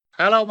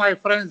Hello, my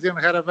friends in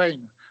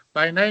Heerenveen.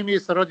 My name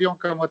is Rodion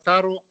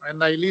Kamotaru,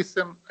 and I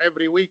listen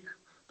every week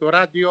to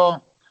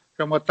Radio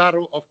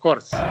Kamotaru, of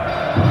course.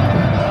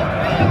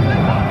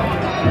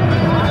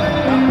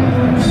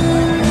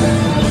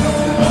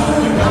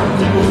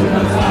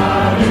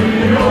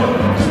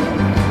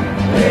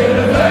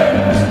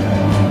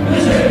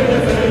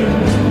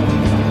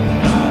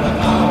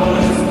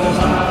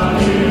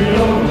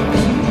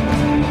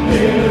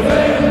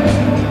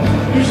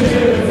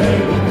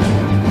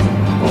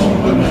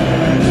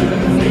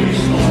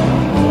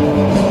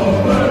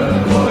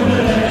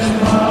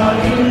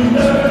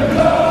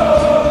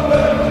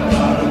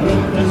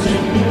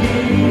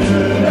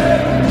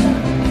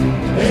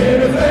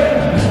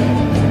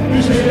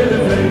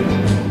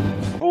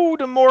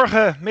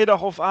 Goedemorgen,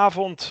 middag of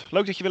avond.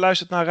 Leuk dat je weer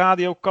luistert naar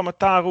Radio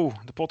Kamotaru,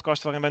 de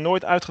podcast waarin wij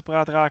nooit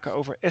uitgepraat raken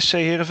over SC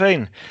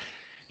Heerenveen.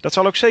 Dat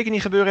zal ook zeker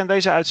niet gebeuren in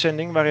deze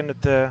uitzending, waarin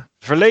het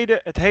verleden,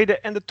 het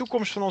heden en de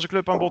toekomst van onze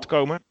club aan bod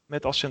komen.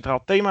 Met als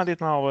centraal thema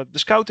ditmaal de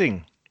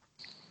scouting.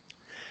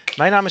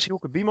 Mijn naam is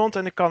Hielke Biemond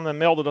en ik kan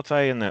melden dat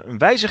wij een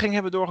wijziging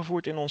hebben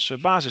doorgevoerd in ons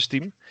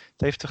basisteam.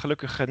 Het heeft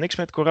gelukkig niks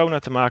met corona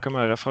te maken,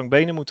 maar Frank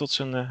Benen moet tot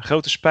zijn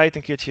grote spijt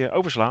een keertje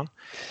overslaan.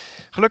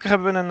 Gelukkig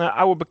hebben we een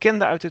oude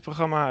bekende uit dit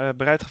programma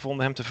bereid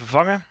gevonden hem te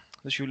vervangen.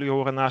 Dus jullie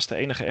horen naast de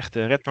enige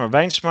echte Redmar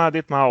Wijnsma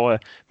ditmaal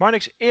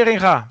Marnix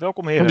Eringa.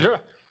 Welkom heren.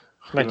 Ja,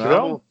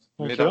 dankjewel.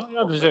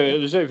 Ja,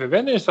 dus even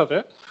wennen is dat,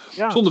 hè?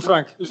 Ja. Zonder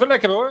Frank. Het is wel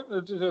lekker hoor.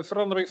 De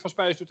verandering van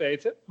spijs doet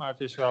eten. Maar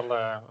het is wel...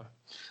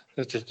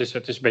 Het is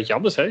een beetje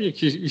anders, hè?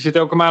 Je zit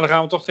elke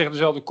maandagavond toch tegen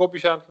dezelfde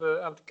kopjes aan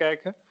te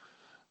kijken.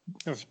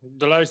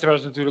 De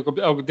luisteraars natuurlijk op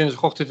elke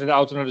dinsdagochtend in de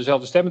auto naar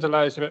dezelfde stemmen te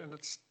luisteren.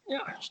 Dat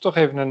is toch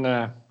even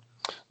een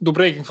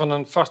doorbreking van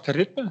een vast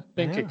ritme,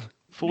 denk ik.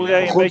 Voel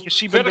jij een beetje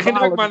siepende Verder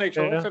geen druk, maar niks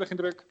hoor. Verder geen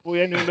druk. Voel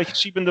jij nu een beetje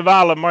siepende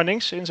walen,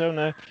 Marnix, in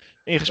zo'n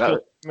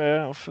ingespeeld...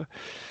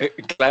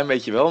 Een klein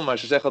beetje wel, maar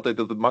ze zeggen altijd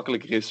dat het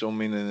makkelijker is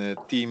om in een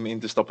team in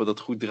te stappen dat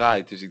goed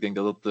draait. Dus ik denk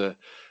dat dat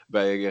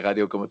bij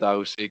Radio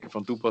Kamotaru zeker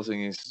van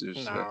toepassing is.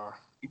 Dus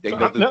ik denk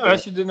dat het,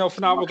 als je er nou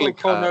vanavond ook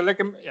gewoon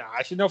lekker... Ja,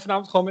 als je nou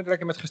vanavond gewoon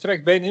lekker met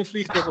gestrekt been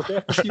invliegt, dat was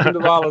echt siepende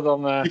walen,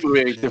 dan... Die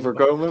probeer ik te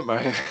voorkomen,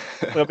 maar...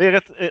 Probeer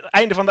het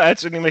einde van de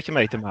uitzending met je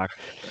mee te maken.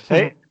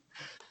 Hey,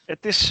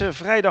 het is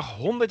vrijdag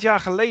 100 jaar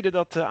geleden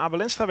dat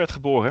Abel Enstra werd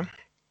geboren.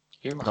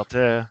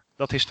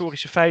 Dat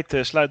historische feit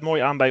sluit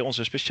mooi aan bij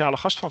onze speciale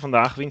gast van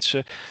vandaag, wiens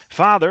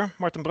vader,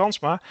 Marten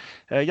Brandsma,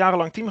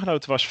 jarenlang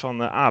teamgenoot was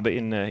van Abe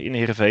in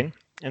Heerenveen.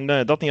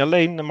 En dat niet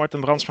alleen, Marten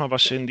Brandsma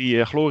was in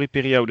die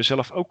glorieperiode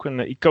zelf ook een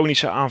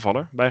iconische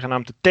aanvaller,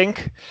 bijgenaamd de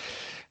Tank,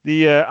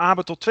 die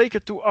Abe tot 2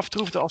 keer toe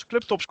aftroefde als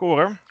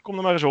clubtopscorer. Kom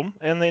er maar eens om.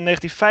 En in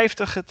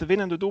 1950 het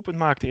winnende doelpunt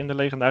maakte in de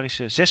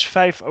legendarische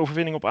 6-5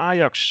 overwinning op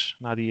Ajax,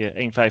 na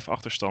die 1-5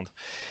 achterstand.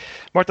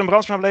 Marten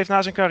Brandsma bleef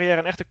na zijn carrière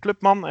een echte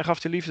clubman en gaf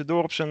de liefde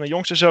door op zijn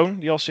jongste zoon,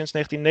 die al sinds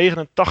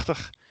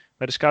 1989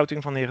 bij de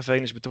scouting van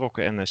Heerenveen is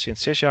betrokken en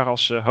sinds 6 jaar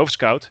als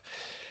hoofdscout.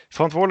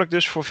 Verantwoordelijk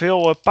dus voor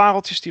veel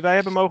pareltjes die wij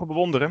hebben mogen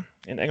bewonderen.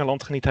 In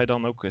Engeland geniet hij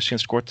dan ook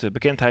sinds kort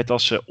bekendheid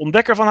als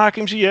ontdekker van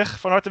Hakim Ziyech.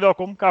 Van harte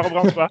welkom, Karel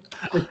Brandsma.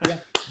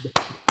 Ja,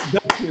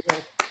 dankjewel.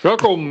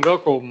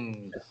 Welkom.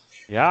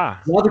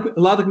 Ja.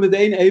 Laat ik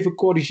meteen even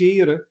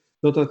corrigeren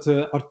dat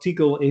het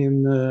artikel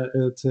in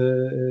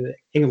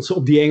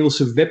op die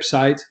Engelse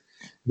website,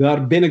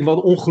 daar ben ik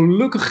wat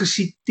ongelukkig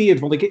geciteerd.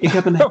 Want ik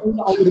heb een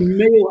hele andere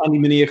mail aan die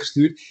meneer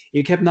gestuurd.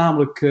 Ik heb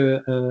namelijk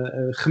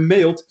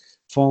gemaild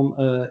van,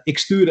 ik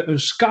stuurde een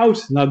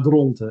scout naar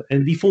Dronten.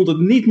 En die vond het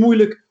niet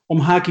moeilijk om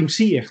Hakim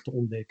Ziyech te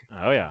ontdekken.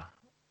 Oh ja.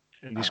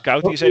 En die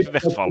scout die is even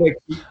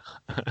weggevallen.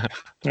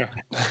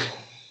 Ja.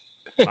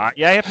 Maar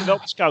jij hebt hem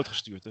wel de scout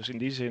gestuurd. Dus in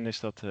die zin is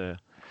dat...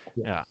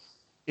 ja.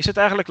 Is het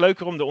eigenlijk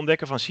leuker om de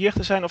ontdekker van Ziyech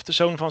te zijn of de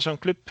zoon van zo'n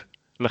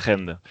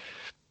clublegende?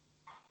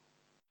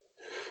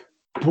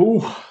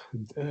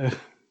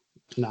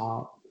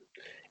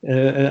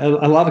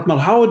 Laat ik maar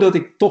houden dat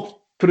ik toch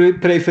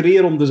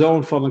prefereer om de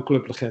zoon van een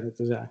clublegende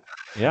te zijn.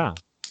 Ja,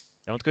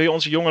 want kun je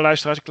onze jonge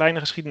luisteraars een kleine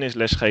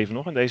geschiedenisles geven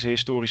nog in deze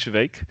historische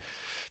week?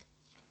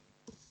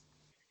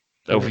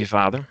 Over je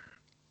vader.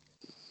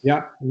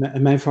 Ja,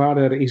 mijn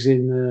vader is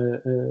in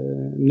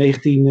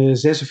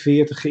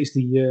 1946 is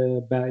die,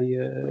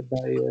 bij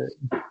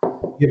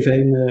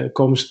Heerenveen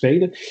komen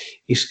spelen.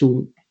 Is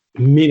toen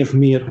min of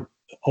meer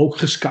ook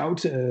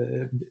gescout.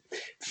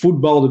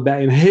 Voetbalde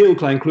bij een heel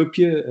klein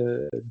clubje,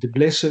 de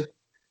Blessen.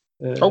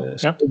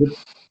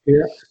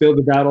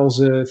 Speelde daar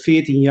als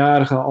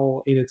 14-jarige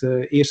al in het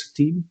eerste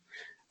team.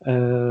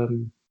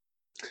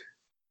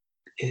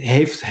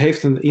 Heeft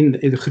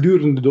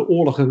gedurende de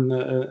oorlog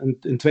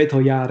een tweetal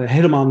jaren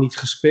helemaal niet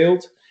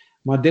gespeeld.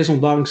 Maar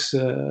desondanks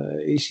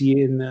is hij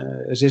in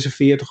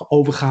 1946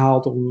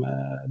 overgehaald om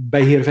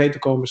bij Heerenveen te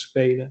komen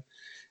spelen.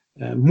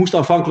 Moest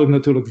aanvankelijk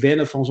natuurlijk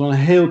wennen van zo'n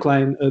heel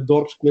klein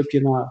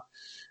dorpsclubje naar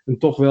een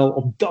toch wel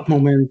op dat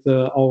moment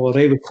al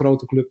redelijk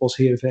grote club als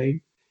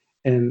Heerenveen.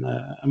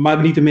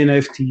 Maar niettemin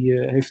heeft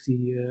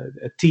hij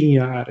 10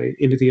 jaar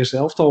in het eerste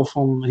elftal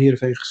van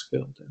Heerenveen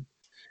gespeeld. En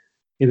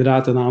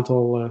inderdaad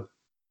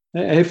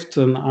heeft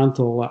een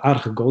aantal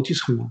aardige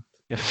goaltjes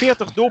gemaakt. Ja,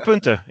 40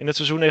 doelpunten in het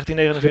seizoen 1949-5.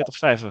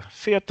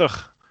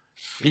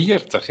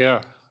 40,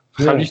 ja.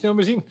 We gaan niet snel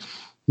meer zien.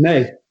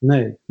 Nee.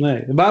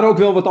 Er waren ook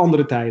wel wat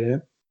andere tijden, hè?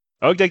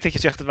 Oh, ik denk dat je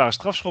zegt het waren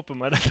strafschoppen,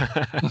 maar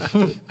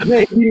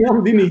Nee,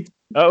 die niet.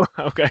 Oh,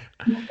 oké.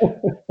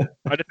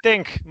 Maar de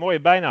Tank,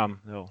 mooie bijnaam.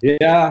 Wel.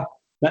 Ja,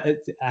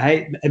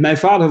 mijn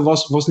vader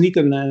was niet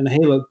een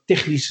hele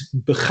technisch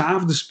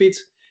begaafde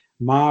spits,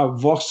 maar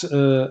was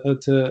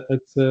het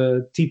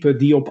type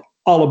die op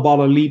alle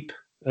ballen liep,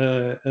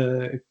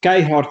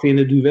 keihard in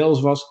de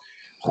duels was,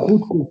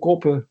 goed kon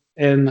koppen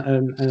en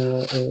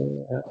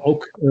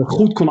ook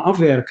goed kon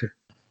afwerken.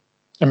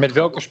 En met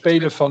welke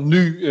speler van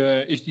nu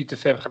is die te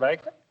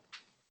vergelijken?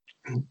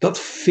 Dat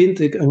vind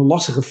ik een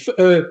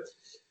lastige.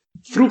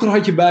 Vroeger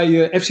had je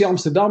bij FC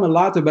Amsterdam en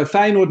later bij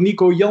Feyenoord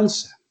Nico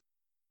Jansen.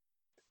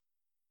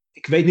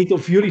 Ik weet niet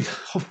of jullie...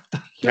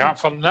 Ja,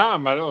 van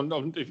naam, maar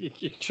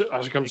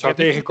als ik hem zou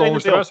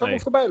tegenkomen, zou ik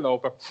nog voorbij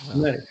lopen.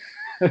 Nee.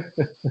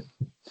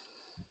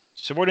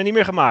 Ze worden niet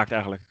meer gemaakt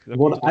eigenlijk. Ze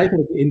worden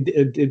eigenlijk in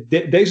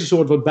deze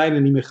soort wordt bijna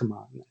niet meer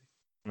gemaakt.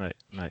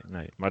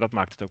 Nee. Maar dat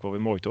maakt het ook wel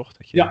weer mooi, toch?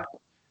 Dat je... Ja,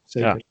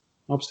 zeker. Ja.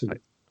 Absoluut.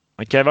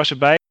 Want jij was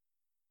erbij.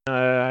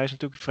 Hij is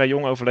natuurlijk vrij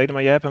jong overleden,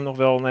 maar jij hebt hem nog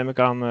wel, neem ik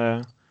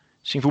aan,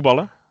 zien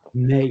voetballen?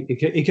 Nee,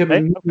 ik heb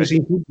hem niet meer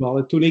zien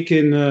voetballen. Toen ik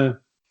in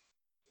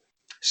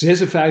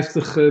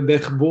 56 ben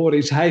geboren,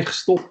 is hij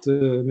gestopt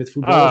met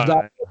voetballen. Of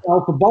daar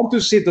een verband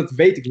tussen zit, dat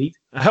weet ik niet.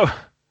 Oh,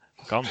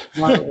 kan.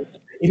 Maar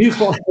in ieder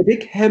geval heb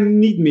ik hem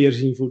niet meer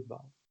zien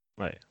voetballen.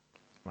 Nee,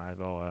 maar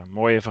wel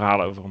mooie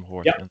verhalen over hem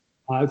gehoord. Ja,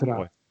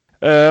 uiteraard.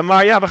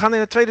 Maar ja, we gaan in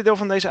het tweede deel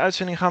van deze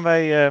uitzending gaan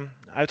wij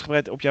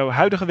uitgebreid op jouw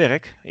huidige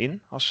werk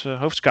in als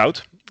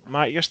hoofdscout.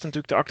 Maar eerst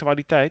natuurlijk de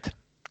actualiteit.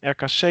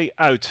 RKC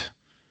uit 1-1.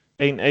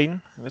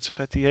 Een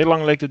wedstrijd die heel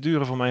lang leek te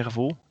duren voor mijn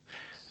gevoel.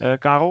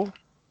 Karel,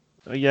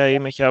 jij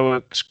met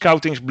jouw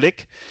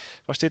scoutingsblik.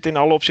 Was dit in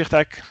alle opzichten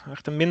eigenlijk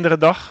echt een mindere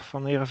dag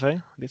van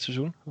Heerenveen dit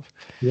seizoen?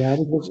 Ja,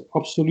 dat was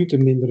absoluut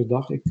een mindere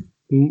dag. Ik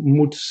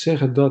moet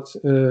zeggen dat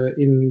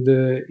in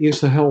de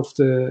eerste helft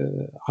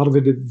hadden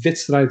we de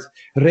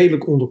wedstrijd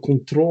redelijk onder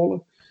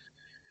controle.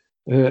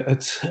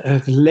 Het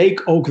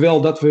leek ook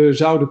wel dat we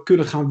zouden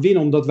kunnen gaan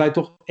winnen, omdat wij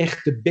toch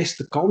echt de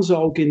beste kansen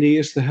ook in de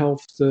eerste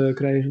helft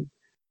kregen.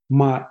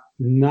 Maar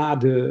na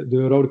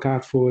de rode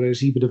kaart voor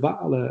Siebe de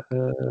Walen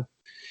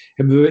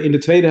hebben we in de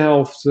tweede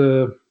helft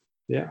hebben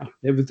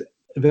we het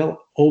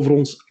wel over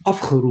ons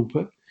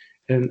afgeroepen.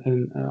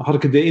 En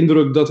had ik de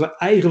indruk dat we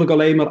eigenlijk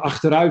alleen maar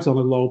achteruit aan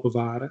het lopen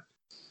waren.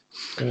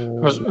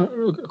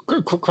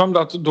 Kwam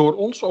dat door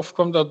ons of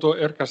kwam dat door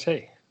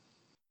RKC?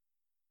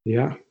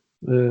 Ja.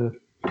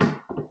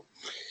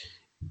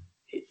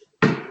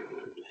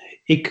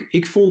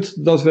 Ik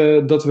vond dat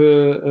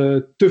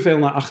we te veel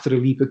naar achteren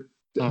liepen.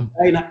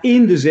 Bijna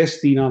in de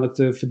 16 aan het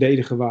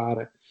verdedigen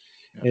waren.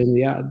 Ja. En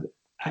ja,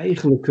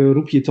 eigenlijk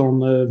roep je het dan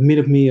min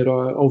of meer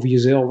over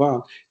jezelf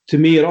aan. Te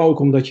meer ook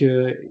omdat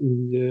je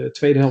in de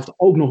tweede helft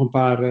ook nog een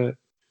paar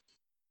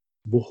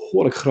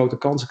behoorlijk grote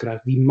kansen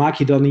krijgt. Die maak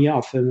je dan niet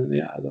af. En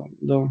ja,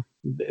 dan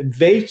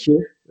weet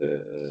je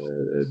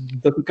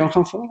dat het kan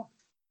gaan vallen.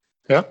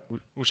 Ja?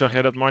 Hoe zag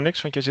jij dat,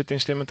 Marnix? Want jij zit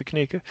instemmend te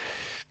knikken.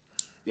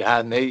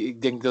 Ja, nee,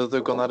 ik denk dat het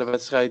ook al na de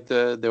wedstrijd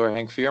door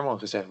Henk Veerman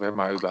gezegd werd.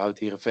 Maar überhaupt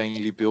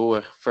Heerenveen liep heel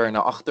erg ver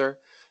naar achter.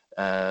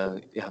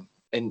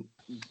 En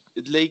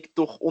het leek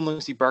toch,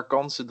 ondanks die paar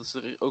kansen, dat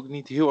ze er ook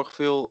niet heel erg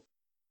veel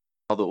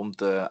hadden om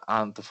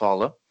aan te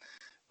vallen.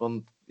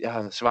 Want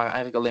ja, ze waren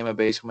eigenlijk alleen maar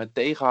bezig met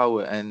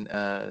tegenhouden. En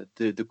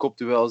de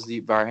kopduels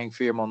waar Henk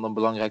Veerman dan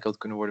belangrijk had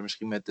kunnen worden,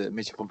 misschien met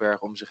Mitchell van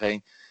Bergen om zich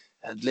heen.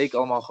 Het leek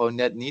allemaal gewoon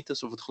net niet,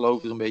 alsof het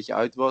geloof er een beetje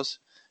uit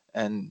was.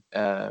 En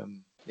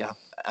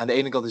aan de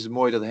ene kant is het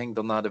mooi dat Henk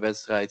dan na de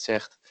wedstrijd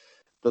zegt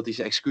dat hij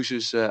zijn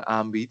excuses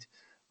aanbiedt.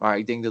 Maar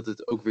ik denk dat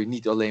het ook weer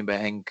niet alleen bij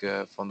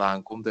Henk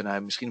vandaan komt. En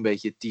hij misschien een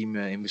beetje het team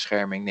in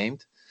bescherming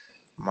neemt.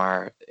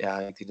 Maar ja,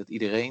 ik denk dat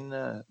iedereen,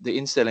 de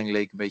instelling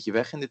leek een beetje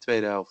weg in de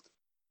tweede helft.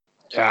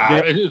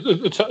 Ja,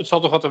 het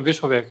zal toch wat een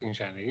wisselwerking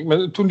zijn, denk ik.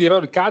 Maar toen die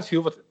rode kaart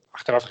viel, wat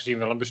achteraf gezien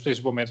wel een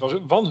beslissend moment was,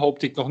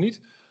 wanhoopte ik nog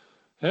niet.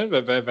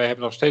 Wij hebben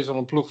nog steeds wel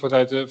een ploeg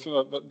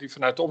die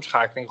vanuit de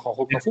omschakeling gewoon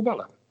goed kan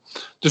voetballen.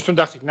 Dus toen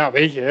dacht ik, nou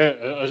weet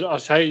je,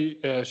 als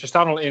ze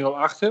staan al 1-0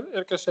 achter,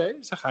 RKC.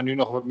 Ze gaan nu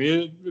nog wat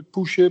meer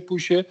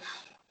pushen.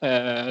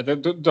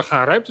 Er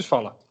gaan ruimtes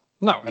vallen.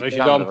 Nou, en als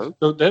je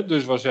dan,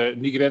 dus was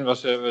Nigren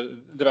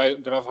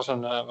eraf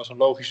was een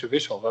logische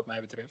wissel, wat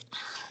mij betreft.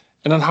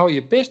 En dan hou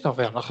je best nog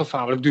wel een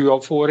gevaarlijk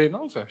duo voorin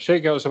over.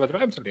 Zeker als er wat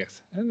ruimte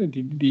ligt.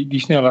 Die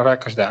snelle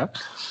rakkers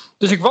daar.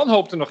 Dus ik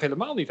wanhoopte nog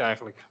helemaal niet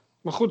eigenlijk.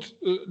 Maar goed,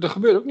 er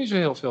gebeurt ook niet zo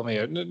heel veel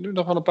meer. Nu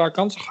nog wel een paar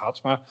kansen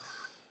gehad, maar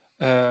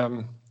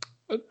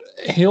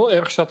heel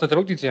erg zat het er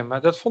ook niet in.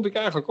 Maar dat vond ik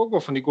eigenlijk ook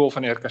wel van die goal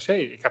van RKC.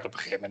 Ik had op een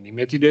gegeven moment niet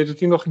meer het idee dat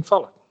hij nog ging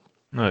vallen.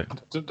 Nee.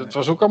 Dat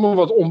was ook allemaal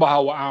wat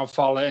onbehouden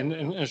aanvallen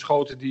en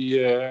schoten die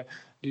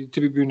de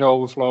tribune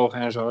overvlogen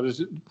en zo.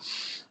 Dus,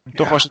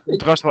 toch was het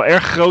contrast wel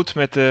erg groot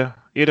met de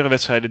eerdere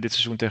wedstrijden dit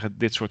seizoen tegen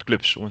dit soort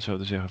clubs, om het zo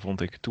te zeggen,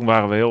 vond ik. Toen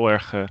waren we heel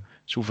erg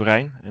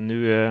soeverein. En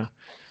nu,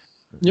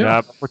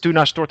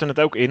 Fortuna stortte het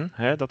ook in.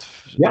 Hè? Dat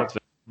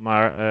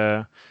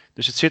Maar,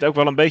 dus het zit ook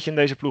wel een beetje in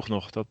deze ploeg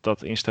nog.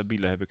 Dat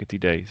instabiele heb ik het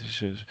idee.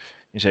 Dus,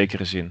 in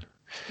zekere zin.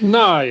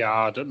 Nou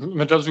ja,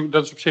 maar dat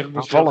is op zich ook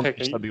niet zo gek.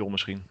 Instabiel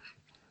misschien.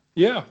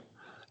 Ja.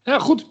 Ja,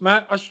 goed.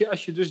 Maar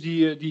als je dus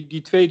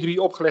die 2-3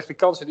 opgelegde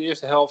kansen in de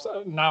eerste helft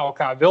na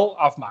elkaar wel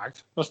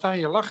afmaakt, dan sta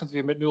je lachend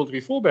weer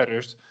met 0-3 voor bij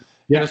rust. Ja.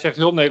 En dan zegt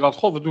heel Nederland,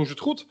 god, wat doen ze het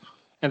goed.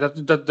 En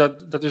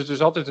dat is dus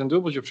altijd een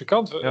dubbeltje op zijn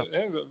kant.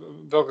 Ja.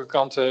 Welke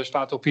kant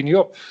staat de opinie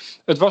op?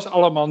 Het was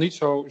allemaal niet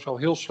zo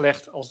heel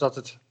slecht als dat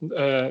het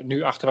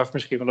nu achteraf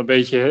misschien wel een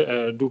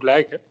beetje doet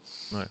lijken.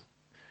 Nee.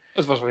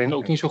 Het was alleen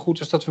ook niet zo goed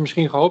als dat we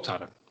misschien gehoopt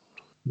hadden.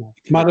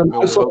 Maar een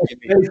uitslag 2-4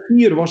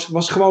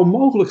 was gewoon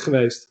mogelijk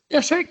geweest.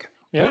 Jazeker.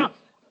 Ja,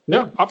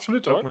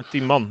 absoluut hoor. Ook met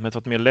 10 man, met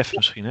wat meer lef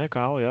misschien, hè,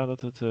 Kaal? Ja,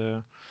 dat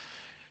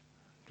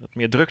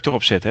meer druk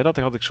erop zet. Hè? Dat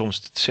had ik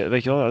soms,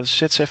 weet je wel,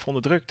 zet ze even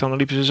onder druk, dan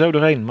liepen ze zo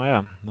doorheen. Maar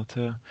ja,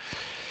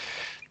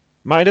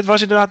 Maar dit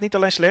was inderdaad niet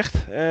alleen slecht.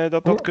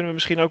 Dat kunnen we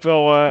misschien ook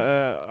wel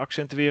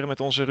accentueren met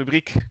onze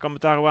rubriek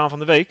Kametarouaan van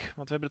de Week.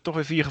 Want we hebben er toch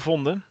weer 4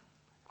 gevonden.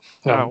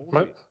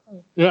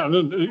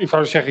 Ik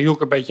wou zeggen,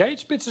 Joeke, weet jij het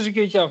spits eens een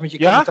keertje af met je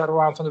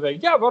Kametarouaan van de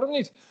Week? Ja, waarom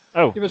niet?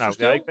 Oh, je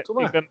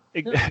bent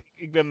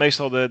ik ben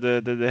meestal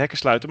de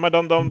hekkensluiter, maar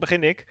dan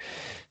begin ik.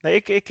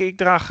 Nee, ik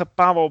draag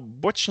Pavel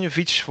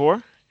Bocnjevic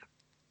voor.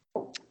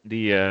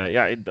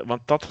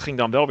 Want dat ging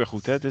dan wel weer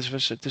goed. Hè?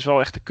 Het is wel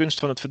echt de kunst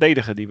van het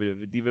verdedigen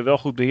die we wel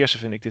goed beheersen,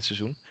 vind ik, dit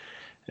seizoen.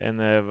 En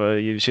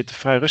je zit er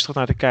vrij rustig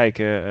naar te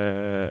kijken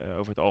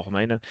over het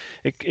algemeen. En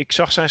ik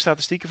zag zijn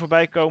statistieken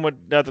voorbij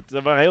komen.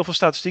 Er waren heel veel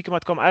statistieken, maar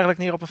het kwam eigenlijk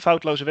neer op een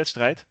foutloze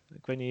wedstrijd.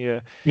 Ik weet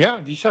niet, ja,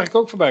 die zag ik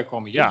ook voorbij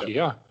komen.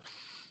 Ja.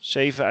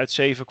 7 uit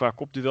 7 qua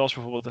kopduels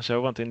bijvoorbeeld en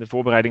zo. Want in de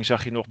voorbereiding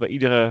zag je nog bij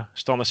iedere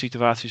standaard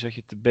situatie zat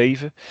je te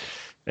beven.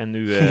 En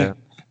nu...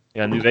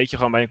 nu weet je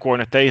gewoon bij een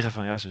corner tegen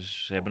van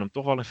ze hebben hem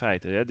toch wel in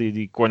feite. Hè?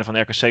 Die corner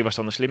van RKC was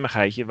dan een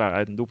slimmigheidje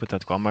waaruit een doelpunt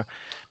uit kwam. Maar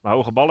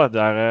hoge ballen,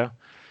 daar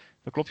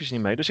klopt je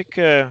niet mee. Dus ik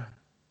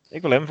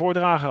wil hem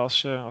voordragen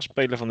als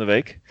speler van de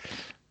week.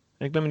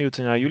 En ik ben benieuwd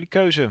naar jullie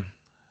keuze.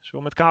 Zullen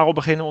we met Karel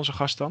beginnen, onze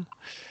gast dan?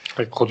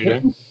 Goed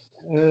idee.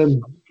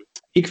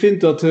 Ik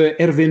vind dat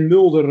Erwin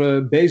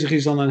Mulder bezig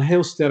is aan een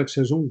heel sterk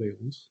seizoen bij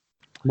ons.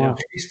 Maar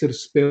gisteren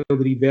speelde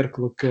hij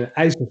werkelijk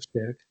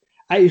ijzersterk.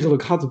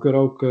 Eigenlijk had ik er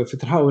ook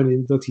vertrouwen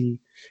in dat hij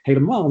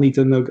helemaal niet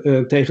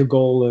een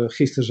tegengoal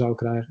gisteren zou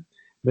krijgen.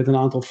 Met een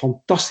aantal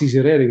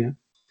fantastische reddingen.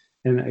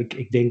 En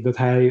ik denk dat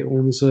hij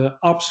ons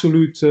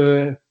absoluut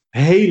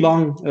heel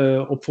lang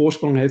op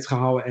voorsprong heeft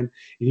gehouden. En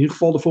in ieder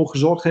geval ervoor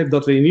gezorgd heeft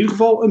dat we in ieder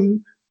geval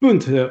een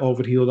punt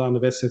overhielden aan de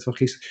wedstrijd van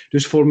gisteren.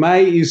 Dus voor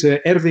mij is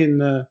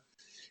Erwin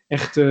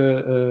echt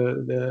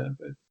de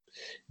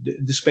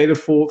speler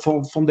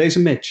van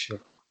deze match.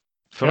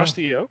 Verrast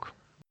hij je ook?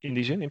 In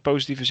die zin, in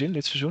positieve zin,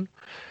 dit seizoen?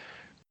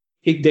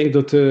 Ik denk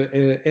dat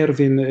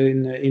Erwin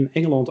in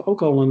Engeland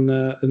ook al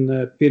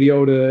een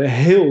periode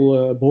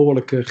heel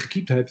behoorlijk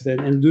gekiept heeft.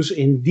 En dus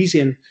in die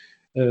zin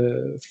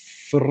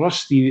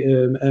verrast hij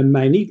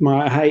mij niet.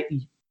 Maar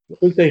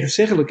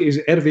ontegenzeggelijk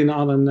is Erwin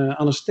aan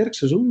een sterk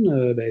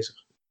seizoen bezig.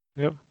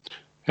 Ja.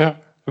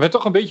 We werd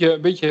toch een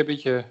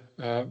beetje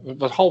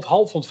wat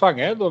half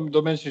ontvangen, hè?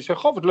 Door mensen die zeggen,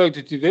 goh, wat leuk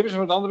dat hij weer is.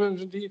 Maar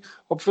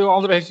op veel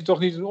anderen heeft hij toch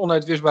niet een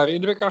onuitwisbare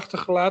indruk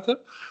achtergelaten.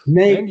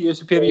 Nee. In die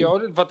eerste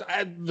periode. Wat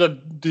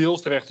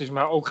deels terecht is,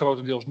 maar ook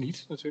grotendeels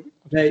niet, natuurlijk.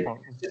 Nee,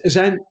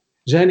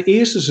 zijn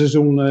eerste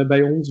seizoen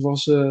bij ons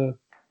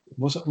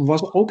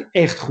was ook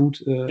echt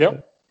goed. Dat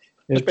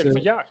speler van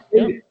het jaar.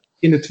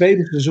 In het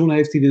tweede seizoen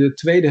heeft hij de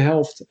tweede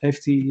helft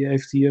heeft hij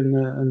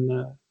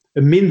een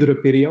mindere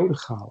periode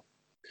gehaald.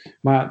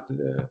 Maar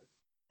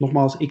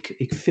nogmaals,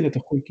 ik vind het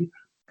een goede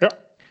keeper. Ja.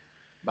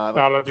 Maar we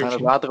gaan het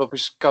later over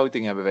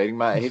scouting hebben, weet ik.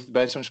 Maar heeft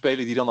bij zo'n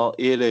speler die dan al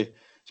eerder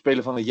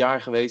speler van het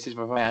jaar geweest is,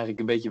 waarvan je eigenlijk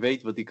een beetje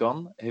weet wat hij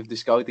kan, heeft de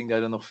scouting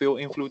daar dan nog veel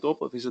invloed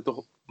op? Of is het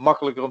toch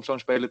makkelijker om zo'n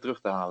speler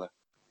terug te halen?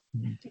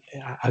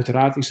 Ja,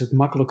 uiteraard is het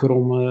makkelijker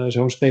om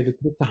zo'n speler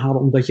terug te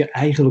halen, omdat je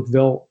eigenlijk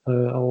wel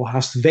al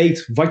haast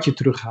weet wat je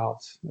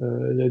terughaalt.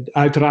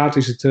 Uiteraard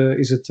is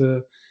het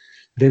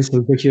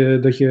wenselijk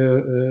dat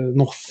je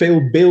nog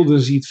veel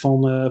beelden ziet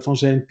van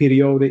zijn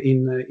periode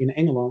in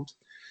Engeland.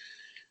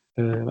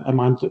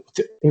 Maar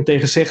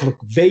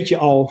ontegenzeggelijk weet je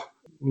al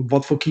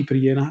wat voor keeper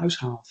je naar huis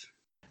haalt.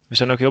 We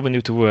zijn ook heel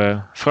benieuwd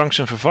hoe Frank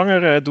zijn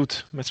vervanger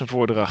doet met zijn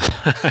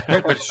voordracht.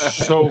 Ik ben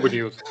zo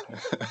benieuwd.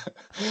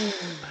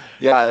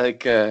 Ja,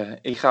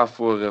 ik ga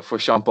voor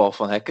Jean-Paul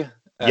van Hekken.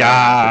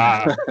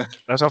 Ja,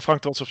 daar zou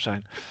Frank trots op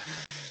zijn.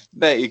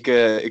 Nee,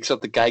 ik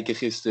zat te kijken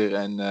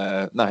gisteren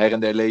en her en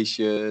der lees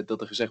je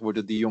dat er gezegd wordt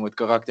dat die jongen het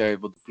karakter heeft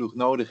wat de ploeg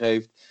nodig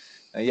heeft.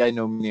 Jij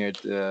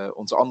nomineert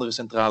onze andere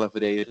centrale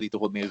verdediger die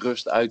toch wat meer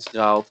rust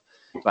uitstraalt.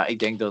 Maar ik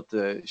denk dat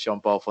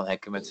Jean-Paul van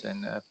Hekken met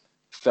zijn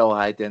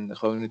felheid en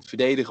gewoon het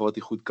verdedigen wat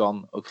hij goed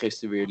kan, ook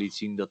gisteren weer liet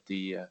zien dat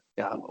hij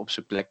op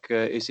zijn plek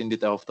is in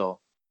dit elftal.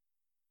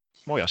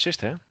 Mooie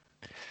assist, hè?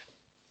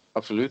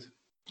 Absoluut.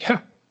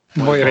 Ja,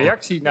 mooie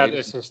reactie naar de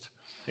assist.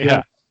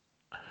 Ja.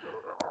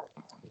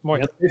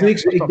 Mooi. Ja,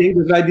 ik denk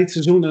dat wij dit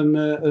seizoen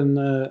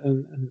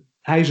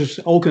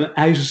ook een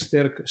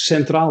ijzersterk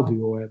centraal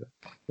duo hebben.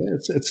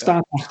 Het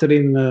staat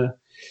achterin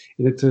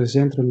in het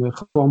centrum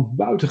gewoon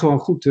buitengewoon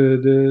goed.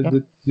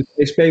 De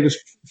twee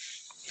spelers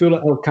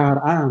vullen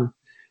elkaar aan.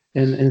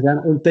 En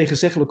zijn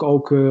ontegenzeggelijk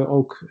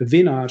ook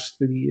winnaars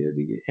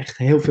die echt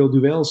heel veel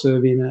duels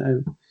winnen.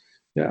 En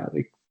ja,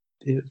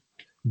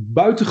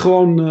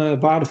 buitengewoon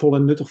waardevol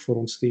en nuttig voor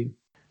ons team.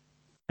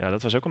 Ja,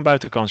 dat was ook een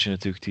buitenkansje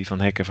natuurlijk, die van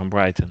Hekken van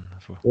Brighton.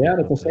 Ja,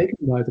 dat was zeker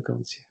een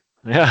buitenkansje.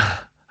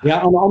 Ja. Ja,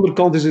 aan de andere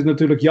kant is het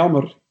natuurlijk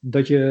jammer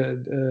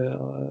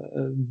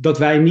dat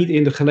wij niet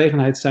in de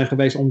gelegenheid zijn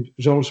geweest om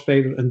zo'n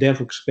speler, een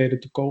dergelijke speler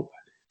te kopen.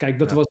 Kijk,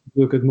 dat was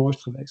natuurlijk het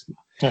mooiste geweest.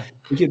 Maar,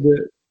 weet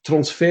je,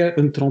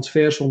 een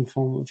transfersom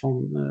van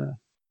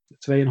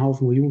 2,5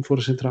 miljoen voor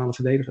de centrale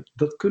verdediger,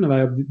 dat kunnen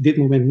wij op dit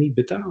moment niet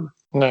betalen.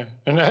 Nee.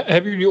 En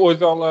hebben jullie ooit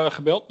wel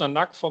gebeld naar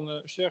NAC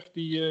van zeg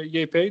die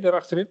JP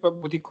daarachterin? Wat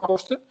moet die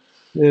kosten?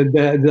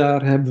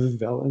 Daar hebben we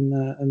wel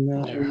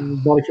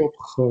een balletje op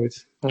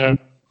gegooid. Ja.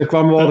 Er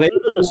kwam wel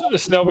reden.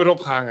 Snel weer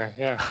opgehangen,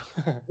 ja.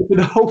 Dat we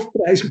de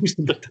hoofdprijs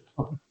moesten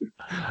betalen.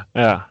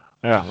 Ja,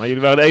 maar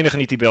jullie waren de enige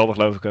niet die belde,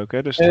 geloof ik ook,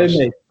 hè? Dus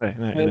nee.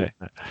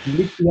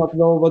 Die had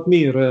wel wat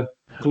meer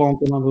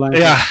klanten aan de lijn.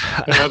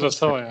 Ja, dat is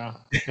wel,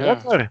 ja.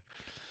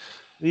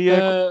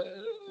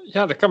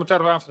 De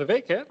commentaar aan van de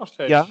week, hè, nog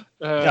steeds.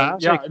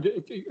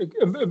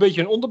 Een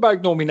beetje een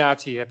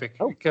onderbuiknominatie heb ik.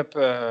 Ik heb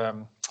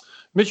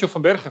Mitchell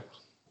van Bergen.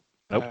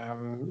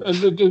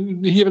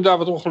 Hier en daar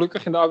wat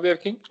ongelukkig in de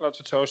afwerking, laten we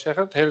het zo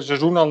zeggen. Het hele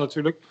seizoen al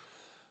natuurlijk.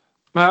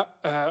 Maar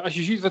als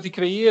je ziet wat hij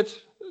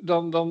creëert,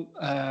 dan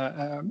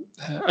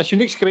als je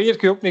niks creëert,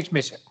 kun je ook niks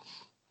missen.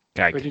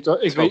 Kijk.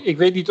 Ik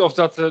weet niet of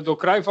dat door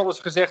Cruijff alles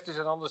gezegd is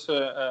en anders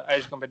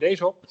eis ik hem bij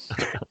deze op.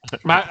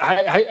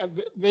 Maar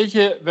weet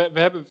je, we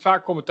hebben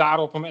vaak commentaar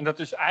op hem en dat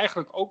is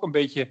eigenlijk ook een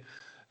beetje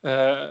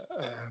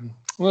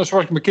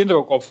zoals ik mijn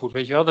kinderen ook opvoed,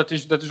 weet je wel. Dat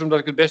is omdat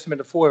ik het beste met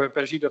hem voor heb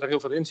en zie dat er heel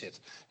veel in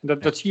zit. En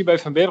dat zie je bij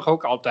Van Bergen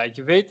ook altijd.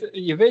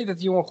 Je weet dat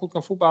die jongen goed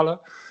kan voetballen.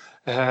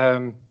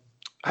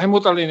 Hij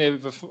moet alleen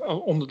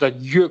even onder dat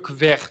juk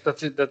weg dat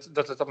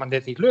het maar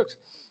net niet lukt.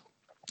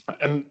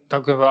 En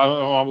dan kunnen we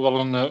allemaal wel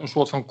een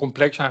soort van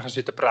complex aan gaan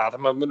zitten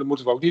praten. Maar dat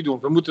moeten we ook niet doen.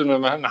 We moeten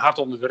hem een hart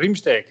onder de riem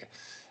steken.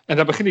 En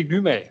daar begin ik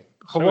nu mee.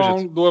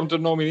 Gewoon door hem te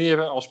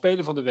nomineren als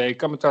speler van de week,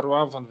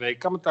 commentaar van de week,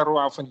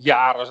 commentaar van het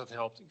jaar als het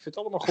helpt. Ik vind het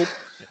allemaal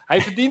goed.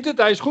 Hij verdient het,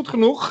 hij is goed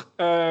genoeg.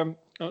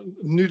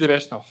 Nu de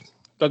rest nog.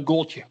 Dat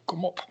goaltje,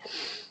 kom op.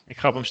 Ik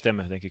ga op hem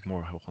stemmen, denk ik,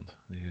 morgenochtend.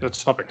 Dat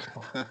snap ik.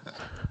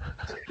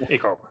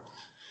 Ik ook.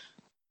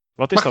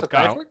 Wat is mag dat,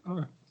 Karel?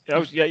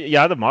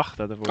 Ja, dat mag.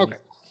 Oké.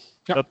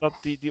 Ja.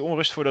 Die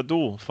onrust voor dat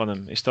doel van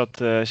hem,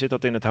 zit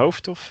dat in het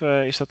hoofd of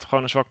is dat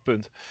gewoon een zwak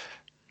punt?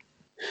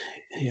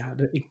 Ja,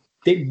 ik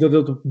denk dat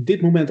het op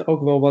dit moment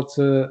ook wel wat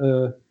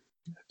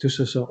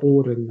tussen zijn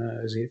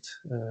oren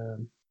zit.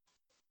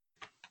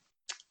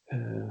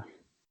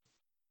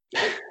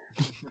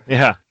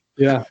 Ja.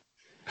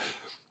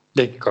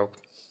 Denk ik ook.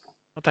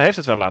 Want hij heeft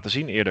het wel laten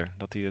zien eerder.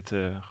 Dat hij het.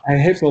 Hij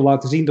heeft wel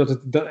laten zien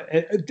dat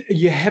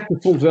je hebt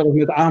het soms wel eens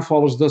met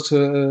aanvallers dat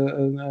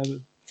ze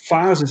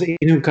fases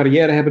in hun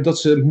carrière hebben dat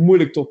ze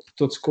moeilijk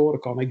tot scoren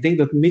komen. Ik denk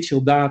dat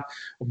Mitchell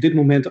daar op dit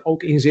moment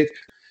ook in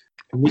zit.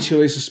 Mitchell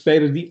is een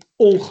speler die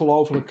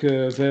ongelooflijk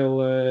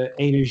veel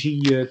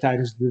energie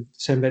tijdens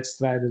zijn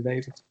wedstrijden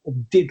levert. Op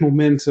dit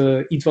moment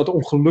iets wat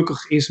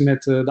ongelukkig is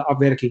met de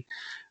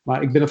afwerking.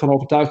 Maar ik ben ervan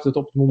overtuigd dat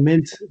op het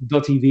moment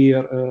dat hij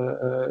weer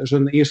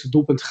zijn eerste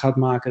doelpunt gaat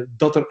maken,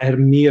 dat er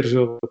meer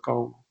zullen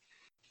komen.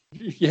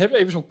 Je hebt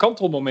even zo'n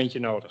kantelmomentje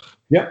nodig.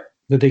 Ja,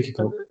 dat denk ik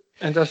ook.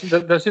 En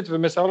daar zitten we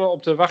met z'n allen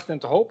op te wachten en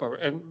te hopen.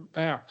 En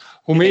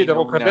hoe meer je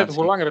daarop gaat letten,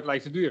 hoe langer het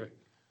lijkt te duren.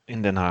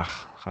 In Den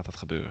Haag gaat dat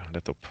gebeuren.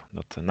 Let op.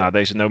 Na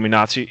deze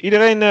nominatie.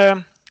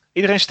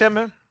 Iedereen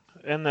stemmen.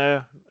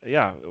 En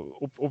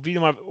op wie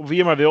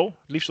je maar wil.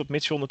 Het liefst op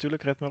Mitchell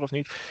natuurlijk, Redmer of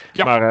niet.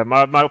 Ja.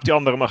 Maar op die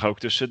andere mag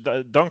ook. Dus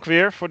dank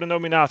weer voor de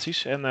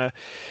nominaties. En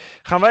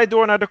gaan wij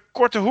door naar de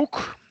korte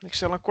hoek. Ik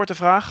stel een korte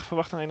vraag.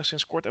 Verwacht een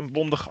enigszins kort en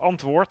bondig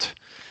antwoord.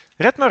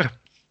 Redmer.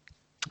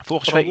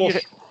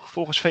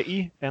 Volgens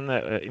VI en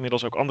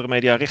inmiddels ook andere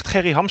media richt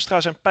Gerry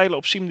Hamstra zijn pijlen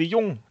op Siem de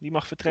Jong. Die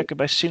mag vertrekken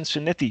bij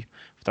Cincinnati.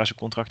 Of daar zijn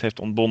contract heeft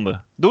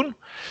ontbonden. Doen?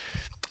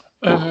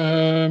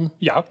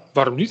 Ja,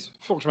 waarom niet?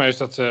 Volgens mij is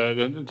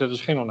dat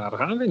is geen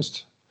onaardige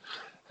aanwinst.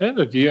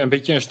 Een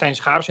beetje een Stijn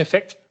Schaars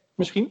effect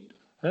misschien.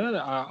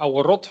 De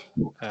oude rot.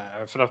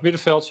 Vanaf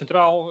middenveld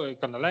centraal.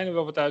 Kan de lijnen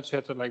wel wat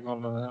uitzetten. Lijkt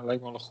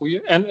wel een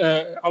goeie.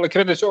 En alle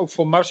credits ook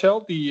voor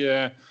Marcel. Die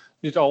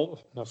dit al,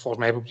 volgens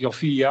mij heb ik die al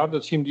 4 jaar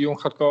dat Siem de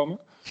Jong gaat komen.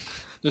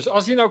 Dus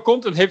als hij nou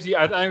komt, dan heeft hij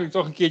uiteindelijk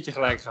toch een keertje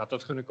gelijk gehad.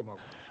 Dat gun ik hem ook.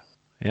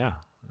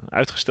 Ja, een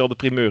uitgestelde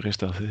primeur is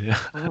dat.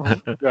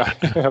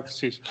 Ja,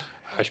 precies.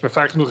 Als je me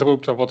vaak genoeg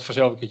roept, dan wordt het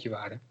vanzelf een keertje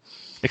waar.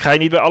 Ik ga je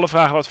niet bij alle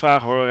vragen wat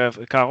vragen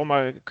hoor, Karel.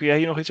 Maar kun jij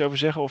hier nog iets over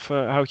zeggen of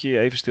houd je je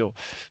even stil?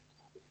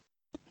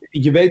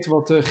 Je weet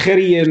wat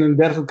Gerry in een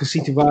dergelijke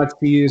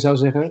situatie zou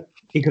zeggen.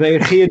 Ik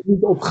reageer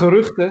niet op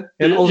geruchten.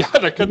 En als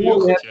dat kan niet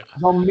ook goed,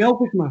 dan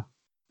meld ik me.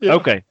 Ja.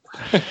 Oké.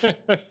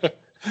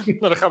 Nou,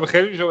 dan gaan we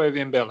Gerry zo even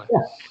inbellen.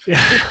 Ja.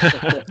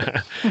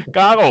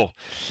 Karel,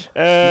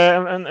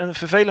 een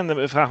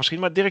vervelende vraag misschien,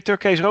 maar directeur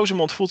Kees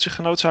Rozemond voelt zich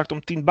genoodzaakt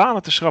om 10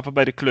 banen te schrappen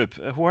bij de club.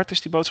 Hoe hard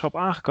is die boodschap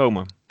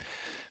aangekomen?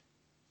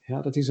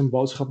 Ja, dat is een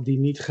boodschap die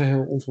niet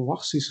geheel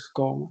onverwachts is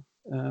gekomen.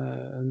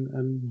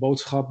 Een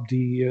boodschap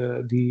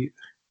die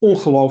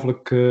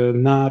ongelooflijk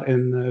naar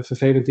en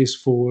vervelend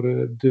is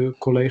voor de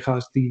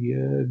collega's die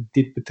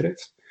dit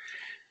betreft.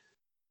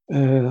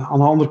 Aan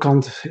de andere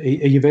kant,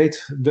 je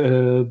weet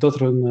dat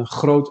er een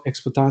groot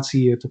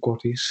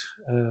exploitatietekort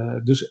is.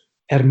 Dus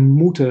er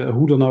moeten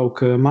hoe dan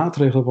ook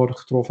maatregelen worden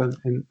getroffen.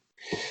 En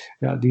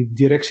ja, die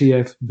directie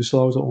heeft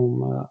besloten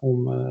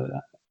om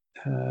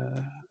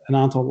een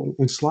aantal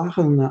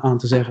ontslagen aan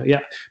te zeggen.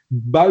 Ja,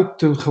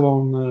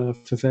 buitengewoon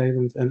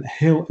vervelend en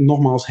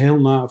nogmaals heel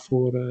naar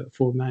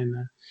voor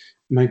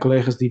mijn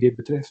collega's die dit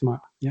betreft.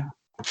 Maar ja,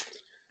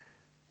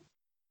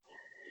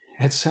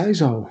 het zij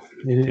zo.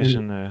 Het is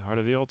een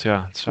harde wereld,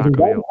 ja. Het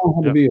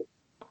zakenwereld.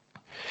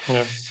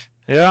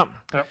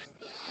 Ja.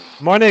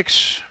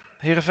 Marnix,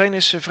 Heerenveen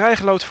is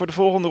vrijgeloot voor de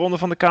volgende ronde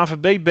van de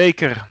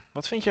KNVB-beker.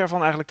 Wat vind je ervan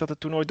eigenlijk dat het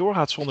toernooi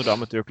doorgaat zonder de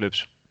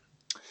amateurclubs?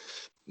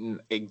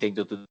 Ik denk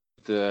dat het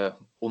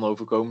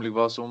onoverkomelijk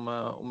was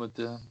om het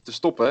te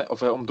stoppen,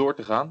 of om door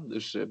te gaan.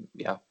 Dus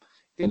ja,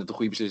 ik denk dat het een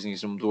goede beslissing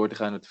is om door te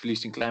gaan. Het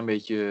verliest een klein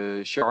beetje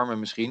charme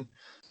misschien.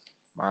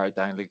 Maar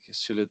uiteindelijk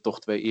zullen het toch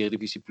 2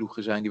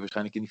 eredivisieploegen zijn die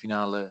waarschijnlijk in de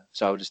finale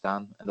zouden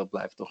staan. En dat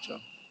blijft toch zo.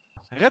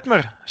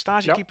 Redmer,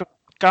 stagekeeper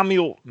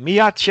Kamil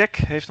Miacek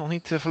heeft nog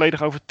niet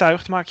volledig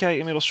overtuigd. Maak jij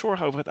inmiddels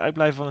zorgen over het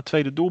uitblijven van een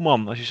tweede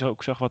doelman? Als je zo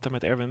ook zag wat er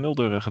met Erwin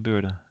Mulder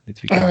gebeurde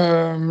dit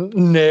weekend.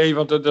 Nee,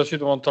 want daar zit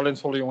nog een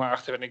talentvolle jongen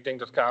achter. En ik denk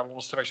dat Kamil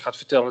ons straks gaat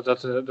vertellen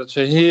dat ze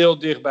heel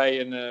dicht bij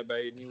een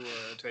nieuwe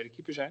tweede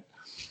keeper zijn.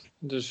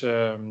 Dus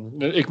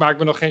ik maak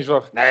me nog geen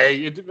zorgen.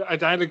 Nee,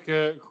 uiteindelijk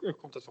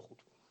komt het wel goed.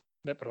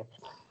 Let erop.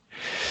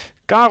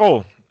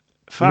 Karel,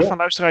 vraag van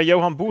luisteraar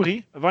Johan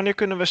Boeri. Wanneer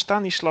kunnen we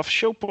Stanislav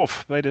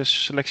Shoprov bij de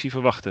selectie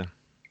verwachten?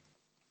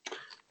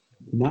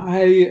 Nou,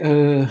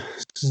 hij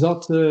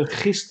zat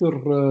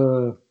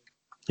gisteren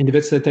in de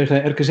wedstrijd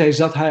tegen RKC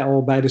zat hij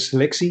al bij de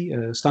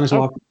selectie.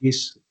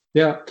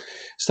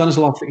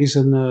 Stanislav is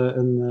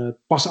een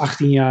pas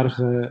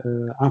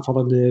 18-jarige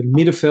aanvallende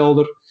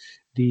middenvelder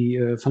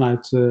die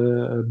vanuit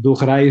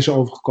Bulgarije is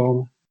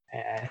overgekomen.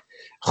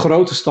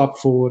 Grote stap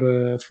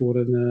voor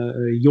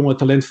een jonge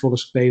talentvolle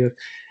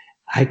speler.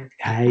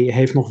 Hij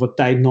heeft nog wat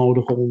tijd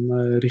nodig om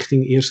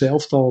richting eerste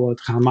elftal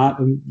te gaan, maar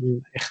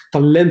een echt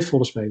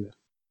talentvolle speler.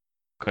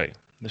 Oké.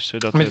 Dus,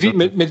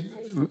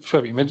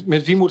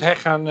 met wie moet hij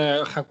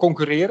gaan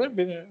concurreren?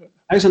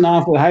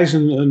 Hij is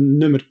een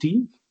nummer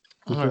 10.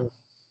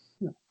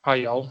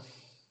 Hayal.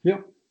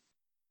 Ja.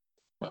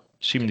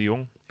 Siem de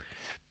Jong.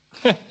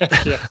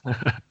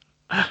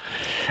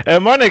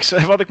 Marnix,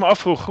 wat ik me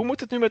afvroeg, hoe moet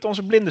het nu met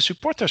onze blinde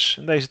supporters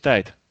in deze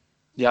tijd?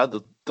 Ja,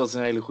 dat is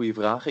een hele goede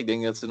vraag. Ik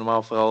denk dat ze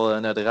normaal vooral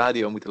naar de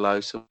radio moeten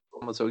luisteren,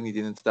 omdat ze ook niet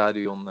in het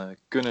stadion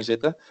kunnen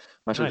zitten.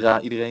 Maar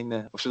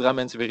zodra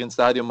mensen weer in het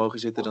stadion mogen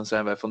zitten, dan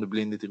zijn wij van de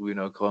blinde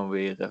tribune ook gewoon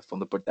weer van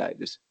de partij.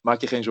 Dus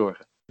maak je geen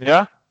zorgen.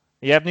 Ja?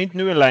 Je hebt niet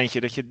nu een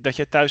lijntje dat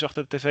je thuis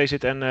achter de tv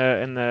zit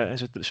en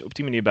ze dus op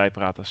die manier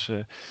bijpraat als...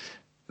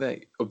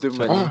 Nee, op dit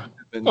moment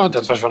niet.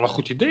 Dat was wel een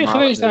goed idee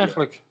geweest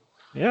eigenlijk.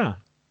 Ja.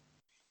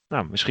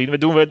 Nou, misschien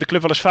doen we de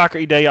club wel eens vaker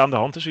ideeën aan de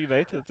hand, dus wie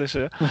weet. Dat is,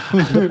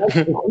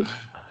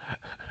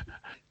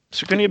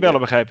 Ze kunnen je bellen,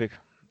 begrijp ik.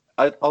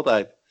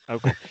 Altijd.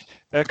 Oké.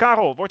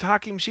 Karel, wordt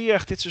Hakim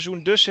Ziyech dit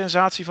seizoen de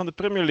sensatie van de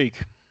Premier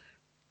League?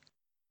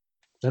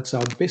 Dat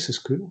zou best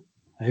eens kunnen.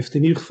 Hij heeft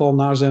in ieder geval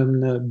na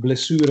zijn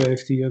blessure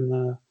heeft hij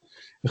een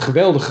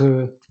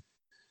geweldige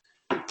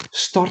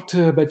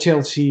start bij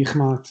Chelsea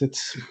gemaakt.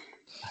 Dat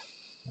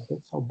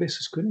zou best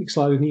eens kunnen. Ik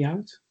sluit het niet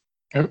uit.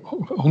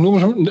 Hoe noemen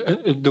ze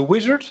hem? The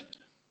Wizard?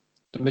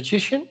 The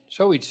Magician?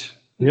 Zoiets.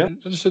 Ja.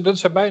 Dat is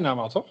zijn bijnaam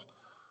al, toch?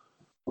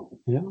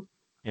 Ja.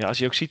 Ja, als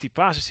je ook ziet die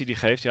passes die hij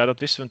geeft, ja, dat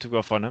wisten we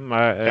natuurlijk wel van hem.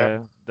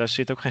 Maar daar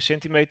zit ook geen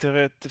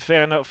centimeter te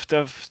ver naar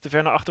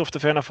achter of te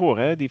ver naar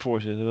voren, hè, die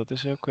voorzitter. Dat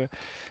is ook,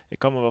 ik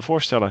kan me wel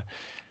voorstellen.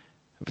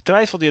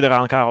 Twijfelde je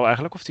eraan, Karel,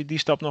 eigenlijk, of hij die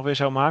stap nog weer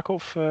zou maken?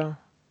 Of,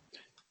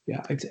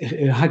 Ja,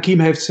 Hakim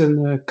heeft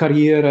zijn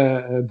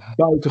carrière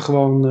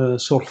buitengewoon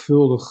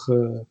zorgvuldig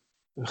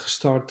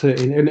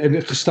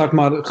gestart,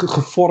 maar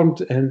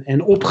gevormd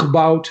en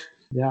opgebouwd.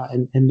 Ja,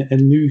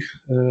 en nu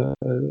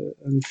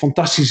een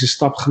fantastische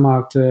stap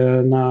gemaakt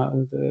naar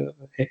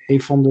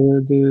een van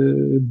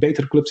de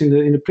betere clubs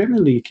in de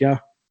Premier League.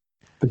 Ja,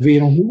 het weer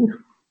nog meer.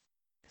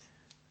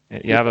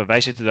 Ja,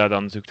 wij zitten daar dan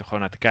natuurlijk toch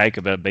gewoon naar te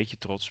kijken, een beetje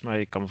trots. Maar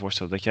ik kan me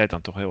voorstellen dat jij het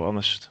dan toch heel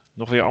anders,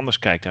 nog weer anders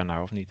kijkt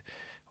daarnaar, of niet?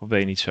 Of ben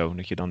je niet zo,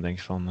 dat je dan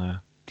denkt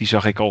van, die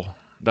zag ik al,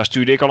 daar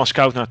stuurde ik al een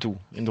scout naartoe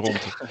in de ronde.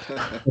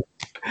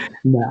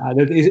 Nou,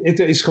 het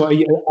is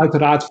gewoon,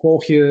 uiteraard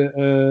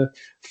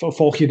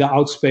volg je de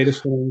oudspelers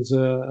van ons,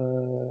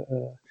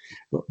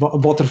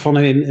 wat er van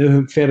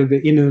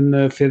in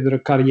hun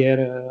verdere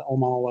carrière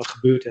allemaal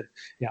gebeurt. En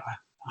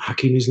ja,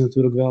 Hakim is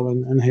natuurlijk wel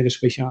een hele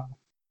speciale.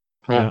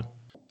 Ja.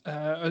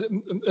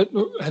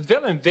 het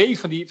wel en wee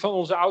van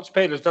onze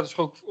oudspelers, dat is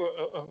ook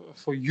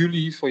voor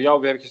jullie, voor jouw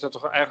werk, is dat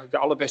toch eigenlijk de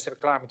allerbeste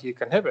reclame die je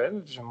kan hebben. Hè?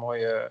 Dat is een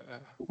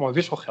mooi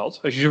wisselgeld.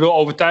 Als je ze wil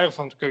overtuigen,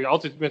 van, kun je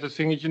altijd met het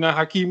vingertje naar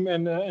Hakim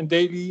en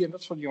Daly en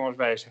dat soort jongens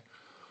wijzen.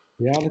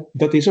 Ja,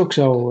 dat is ook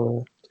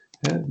zo.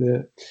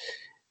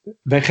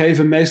 Wij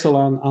geven meestal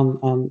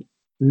aan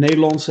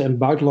Nederlandse en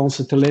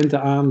buitenlandse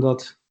talenten aan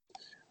dat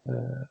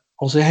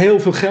als ze heel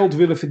veel geld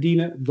willen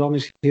verdienen, dan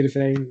is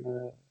Heerenveen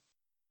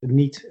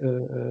niet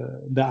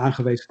de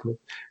aangewezen club.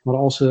 Maar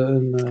als ze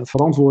een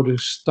verantwoorde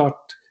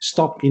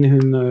stap in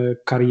hun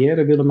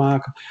carrière willen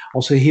maken,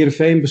 als ze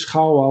Heerenveen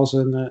beschouwen als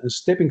een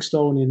stepping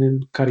stone in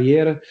hun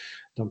carrière,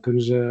 dan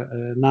kunnen ze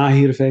na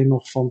Heerenveen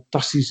nog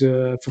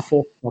fantastische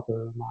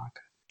vervolgstappen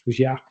maken. Dus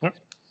ja,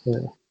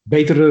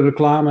 betere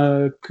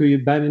reclame kun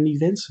je bijna niet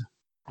wensen.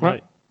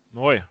 Nee.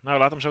 Mooi. Nou,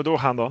 laat hem zo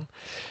doorgaan dan.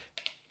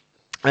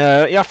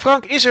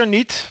 Frank is er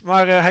niet,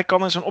 maar hij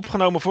kan in zijn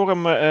opgenomen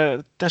vorm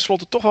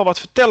tenslotte toch wel wat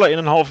vertellen in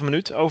een halve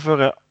minuut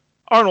over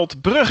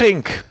Arnold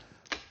Bruggink.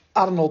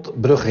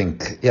 Arnold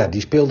Bruggink, ja,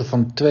 die speelde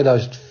van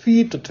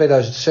 2004 tot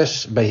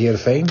 2006 bij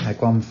Heerenveen. Hij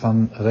kwam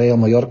van Real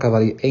Mallorca,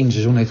 waar hij 1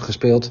 seizoen heeft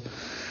gespeeld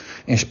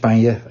in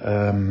Spanje.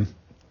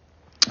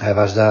 Hij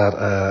was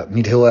daar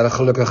niet heel erg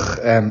gelukkig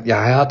en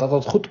ja, hij had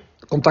altijd goed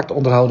contact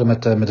onderhouden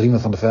met Riemer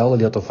van der Velde.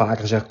 Die had al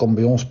vaker gezegd, kom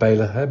bij ons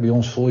spelen, hè? Bij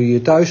ons voel je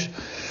je thuis.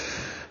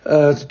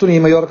 Toen hij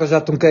in Mallorca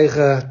zat, toen kreeg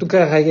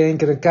hij in één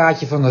keer een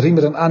kaartje van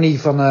Riemer en Annie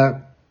van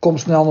kom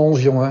snel naar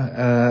ons jongen.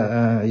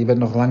 Je bent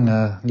nog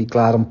lang niet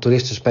klaar om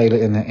toerist te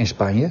spelen in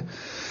Spanje.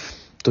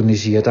 Toen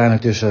is hij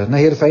uiteindelijk dus naar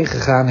Heerenveen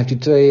gegaan. Heeft hij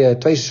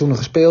twee seizoenen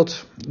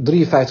gespeeld.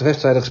 53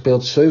 wedstrijden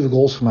gespeeld, 7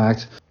 goals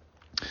gemaakt.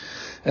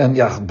 En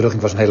ja,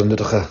 Bruggink was een hele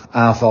nuttige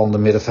aanvallende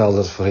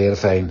middenvelder voor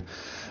Heerenveen.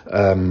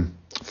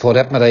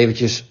 Vooruit maar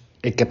eventjes.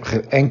 Ik heb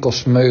geen enkel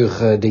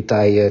smeug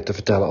detail te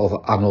vertellen over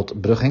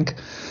Arnold Bruggink.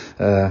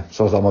 Zoals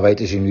we allemaal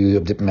weten is hij nu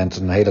op dit moment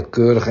een hele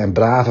keurige en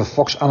brave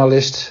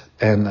Fox-analyst.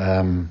 En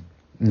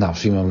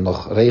zien we hem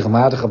nog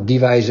regelmatig op die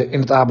wijze in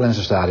het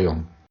Abelense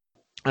stadion.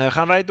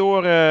 Gaan wij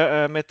door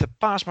met de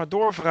Paas maar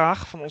door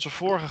vraag van onze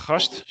vorige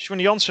gast,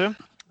 Johnny Jansen,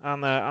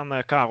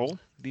 aan Karel.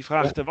 Die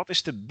vraagt, wat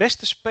is de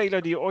beste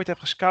speler die je ooit hebt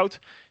gescout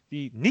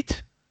die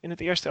niet in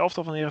het eerste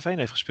elftal van Heerenveen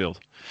heeft gespeeld?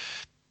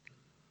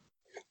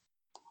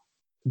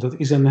 Dat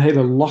is een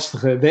hele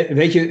lastige.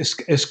 Weet je,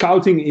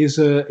 scouting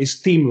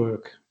is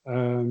teamwork.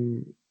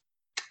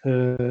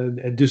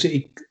 Dus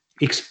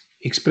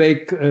ik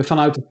spreek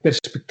vanuit het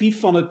perspectief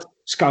van het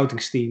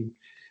scoutingsteam.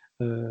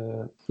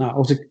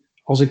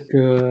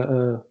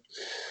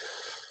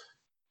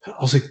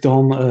 Als ik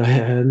dan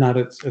naar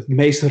het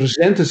meest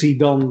recente zie,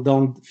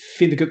 dan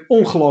vind ik het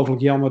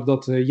ongelooflijk jammer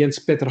dat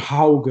Jens Petter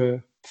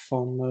Hauge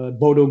van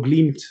Bodo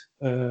Glimt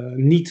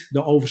niet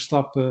de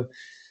overstap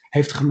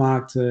heeft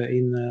gemaakt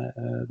in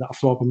de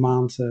afgelopen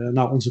maand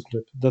naar onze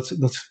club.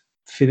 Dat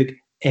vind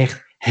ik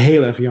echt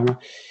heel erg jammer.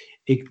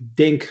 Ik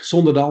denk,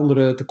 zonder de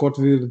anderen tekort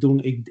te willen doen,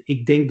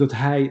 ik denk dat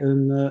hij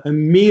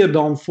een meer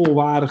dan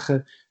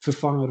volwaardige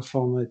vervanger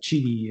van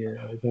Chidi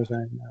zou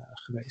zijn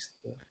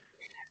geweest.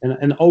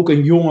 En ook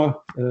een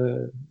jongen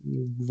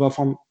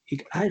waarvan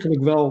ik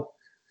eigenlijk wel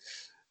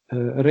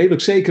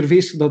redelijk zeker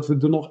wist dat we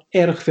er nog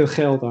erg veel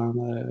geld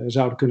aan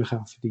zouden kunnen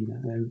gaan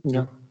verdienen.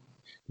 Ja.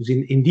 Dus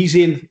in die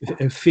zin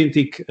vind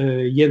ik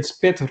Jens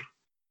Petter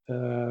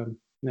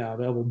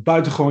wel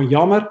buitengewoon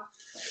jammer.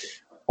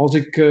 Als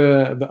ik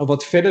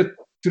wat verder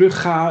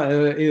terug ga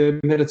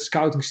met het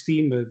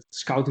scoutingsteam. Het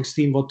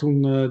scoutingsteam wat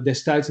toen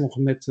destijds nog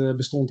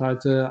bestond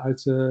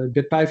uit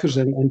Bert Pijvers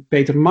en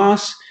Peter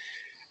Maas.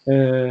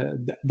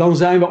 Dan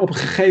zijn we op een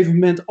gegeven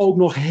moment ook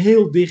nog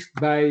heel dicht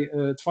bij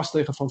het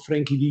vastleggen van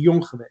Frenkie de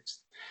Jong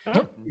geweest.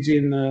 Dus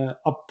in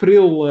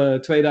april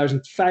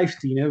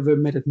 2015 hebben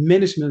we met het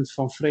management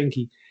van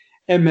Frenkie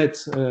en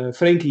met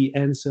Frenkie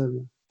en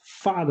zijn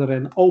vader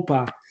en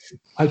opa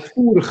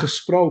uitvoerig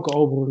gesproken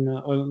over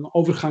een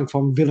overgang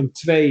van Willem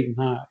II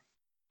naar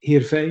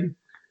Heerenveen.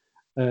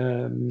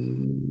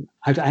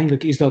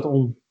 Uiteindelijk is dat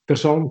om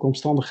persoonlijke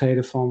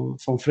omstandigheden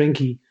van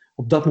Frenkie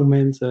op dat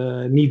moment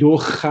niet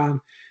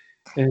doorgegaan.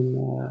 En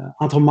een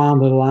aantal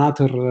maanden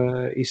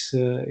later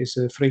is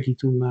Frenkie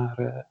toen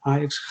naar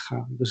Ajax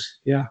gegaan. Dus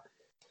ja,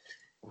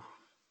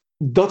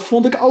 dat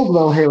vond ik ook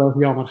wel heel erg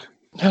jammer.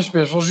 Dat is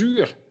best wel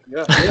zuur.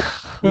 Ja.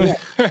 Ja.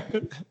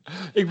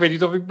 Ik weet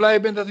niet of ik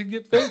blij ben dat ik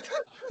dit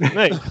weet.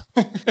 Nee.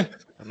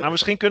 Nou,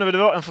 misschien kunnen we er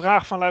wel een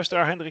vraag van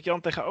luisteraar Hendrik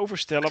Jan tegenover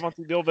stellen. Want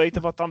die wil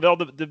weten wat dan wel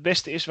de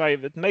beste is waar je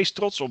het meest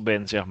trots op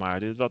bent, zeg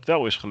maar. Wat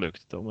wel is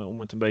gelukt. Om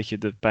het een beetje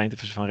de pijn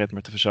van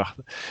Redmer te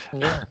verzachten.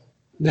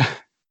 Ja.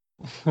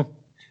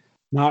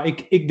 Nou,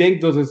 ik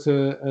denk dat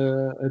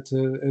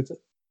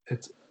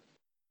het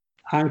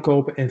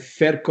aankopen en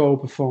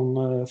verkopen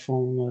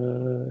van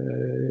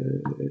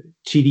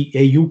Chidi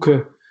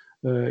Ejuke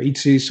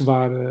iets is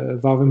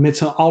waar we met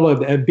z'n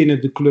allen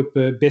binnen de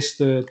club best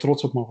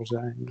trots op mogen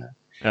zijn.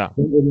 Ja.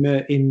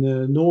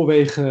 In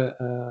Noorwegen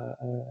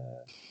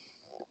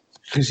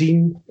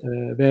gezien.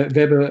 We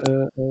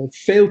hebben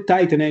veel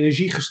tijd en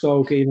energie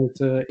gestoken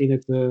in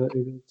het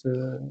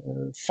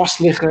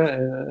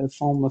vastleggen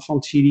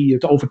van Chidi,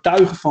 het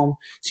overtuigen van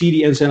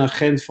Chidi en zijn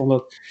agent van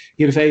dat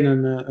Heerenveen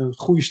een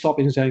goede stap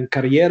in zijn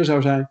carrière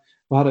zou zijn.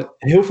 We hadden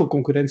heel veel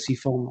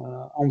concurrentie van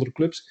andere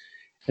clubs.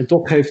 En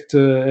toch heeft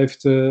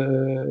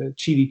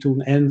Chidi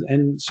toen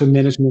en zijn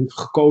management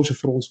gekozen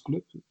voor onze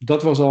club.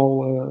 Dat was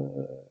al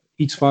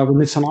iets waar we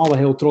met z'n allen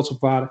heel trots op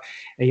waren.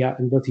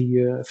 En dat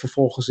hij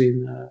vervolgens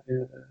in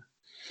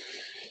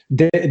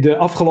de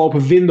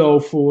afgelopen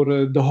window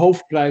voor de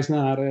hoofdprijs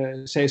naar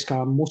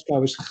CSKA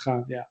Moskou is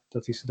gegaan. Ja,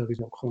 dat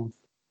is ook gewoon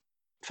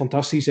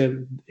fantastisch.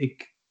 En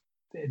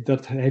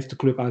dat heeft de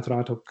club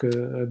uiteraard ook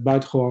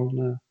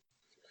buitengewoon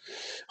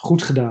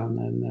goed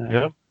gedaan.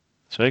 Ja,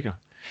 zeker.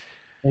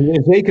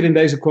 En zeker in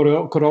deze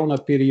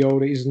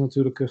coronaperiode is het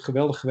natuurlijk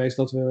geweldig geweest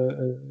dat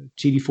we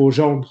Chidi voor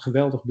zo'n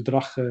geweldig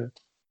bedrag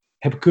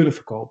hebben kunnen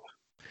verkopen.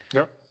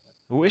 Ja.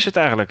 Hoe is het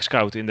eigenlijk,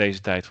 scouten in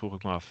deze tijd, vroeg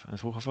ik me af. En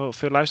vroegen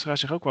veel luisteraars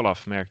zich ook wel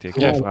af, merkte ik.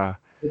 Ja,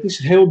 het is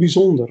heel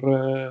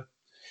bijzonder.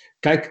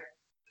 Kijk,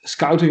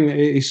 scouting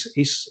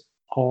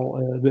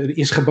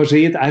is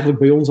gebaseerd eigenlijk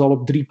bij ons al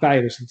op 3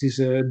 pijlers. Het is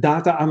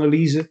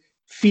data-analyse,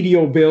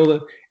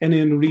 videobeelden en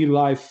in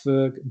real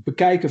life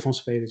bekijken van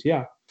spelers.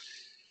 Ja.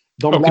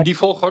 Dan ook in die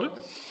volgorde?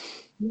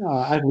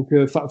 Ja,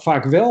 eigenlijk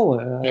vaak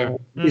wel.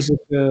 Is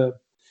het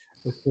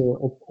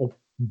op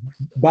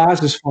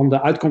basis van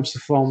de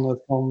uitkomsten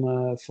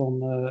van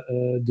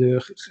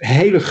de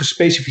hele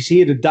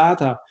gespecificeerde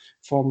data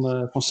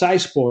van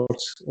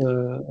SciSports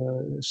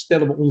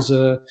stellen we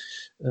onze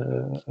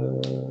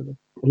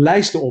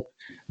lijsten op.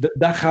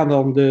 Daar gaan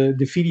dan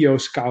de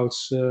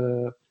videoscouts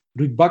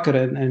Ruud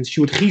Bakker en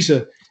Sjoerd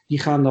Giezen, die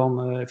gaan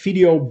dan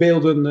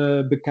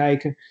videobeelden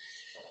bekijken.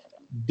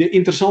 De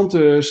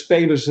interessante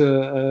spelers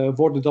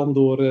worden dan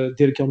door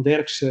Dirk-Jan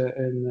Derksen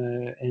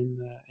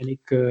en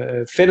ik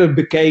verder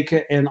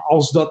bekeken. En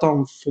als dat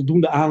dan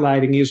voldoende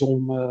aanleiding is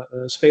om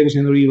spelers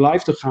in real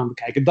life te gaan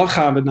bekijken, dan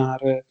gaan we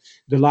naar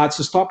de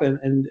laatste stap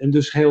en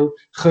dus heel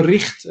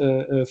gericht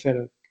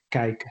verder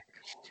kijken.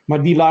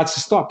 Maar die laatste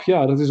stap,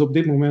 ja, dat is op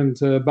dit moment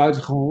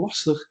buitengewoon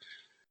lastig.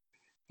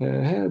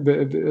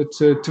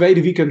 Het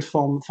tweede weekend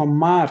van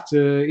maart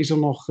is er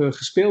nog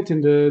gespeeld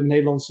in de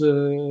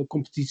Nederlandse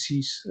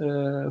competities.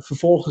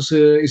 Vervolgens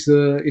is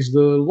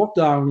de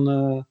lockdown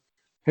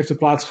heeft er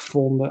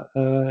plaatsgevonden.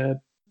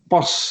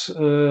 Pas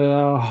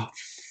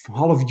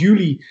half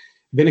juli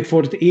ben ik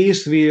voor het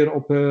eerst weer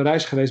op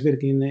reis geweest. Ben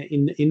ik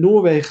in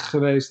Noorwegen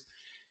geweest.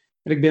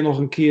 En ik ben nog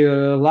een keer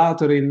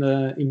later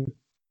in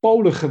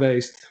Polen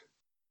geweest.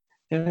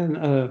 En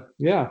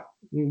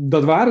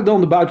dat waren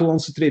dan de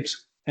buitenlandse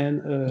trips.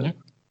 En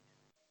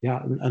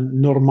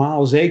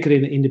normaal, zeker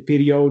in de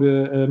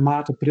periode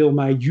maart, april,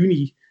 mei,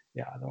 juni,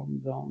 ja,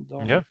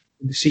 dan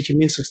zit je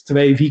minstens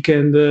 2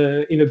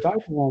 weekenden in het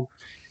buitenland.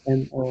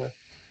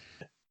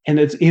 En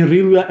het in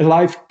real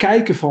life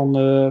kijken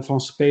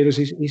van spelers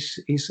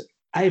is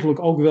eigenlijk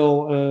ook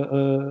wel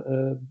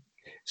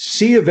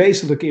zeer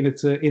wezenlijk in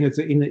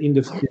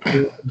de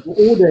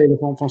beoordelen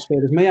van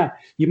spelers. Maar ja,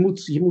 je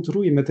moet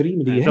roeien met de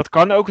riemen die je hebt.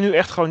 Dat kan ook nu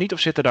echt gewoon niet? Of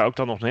zitten daar ook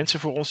dan nog mensen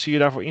voor ons die je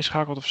daarvoor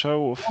inschakelt of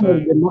zo? Of,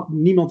 Er mag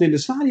niemand in de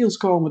stadions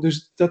komen,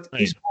 dus dat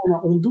is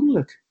bijna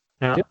ondoenlijk.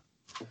 Ja.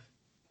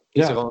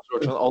 Is er al een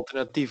soort van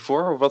alternatief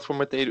voor? Of wat voor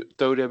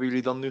methode hebben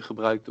jullie dan nu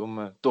gebruikt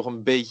om toch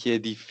een beetje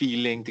die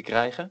feeling te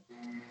krijgen?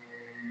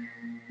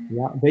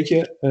 Ja, weet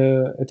je,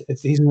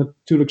 het is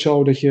natuurlijk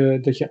zo dat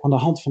je aan de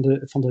hand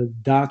van de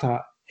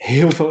data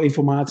heel veel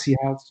informatie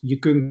haalt. Je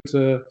kunt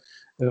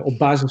op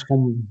basis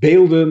van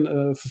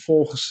beelden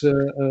vervolgens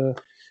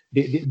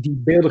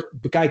die beelden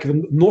bekijken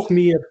we nog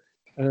meer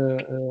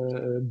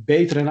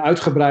beter en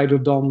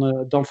uitgebreider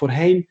dan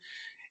voorheen.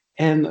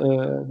 En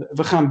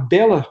we gaan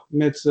bellen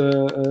met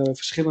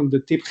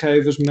verschillende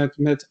tipgevers,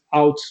 met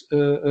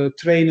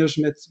oud-trainers,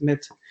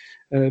 met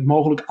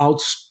mogelijk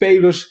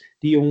oud-spelers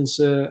die ons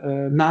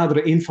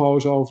nadere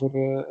info's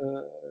over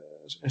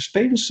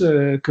spelers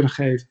kunnen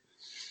geven.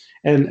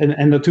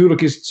 En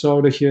natuurlijk is het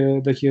zo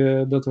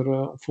dat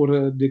er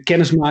voor de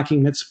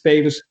kennismaking met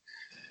spelers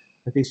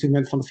het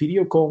instrument van de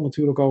videocall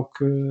natuurlijk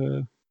ook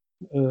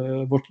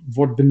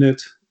wordt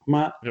benut.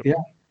 Maar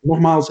ja,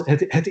 nogmaals,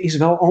 het is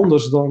wel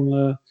anders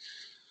dan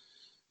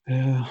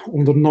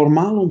onder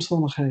normale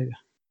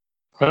omstandigheden.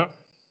 Ja.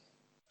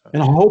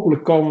 En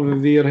hopelijk komen we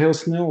weer heel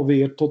snel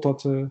weer tot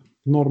dat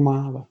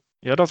normale.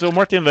 Ja, dat wil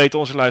Martin weten,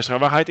 onze luisteraar.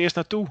 Waar ga je het eerst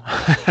naartoe?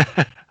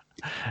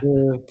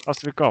 Als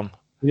het weer kan.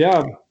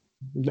 Ja,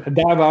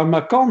 daar waar het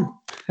maar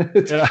kan.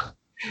 Ja.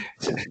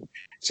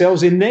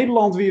 Zelfs in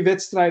Nederland weer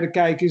wedstrijden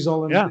kijken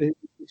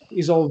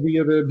is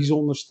alweer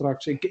bijzonder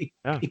straks. Ik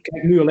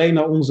kijk nu alleen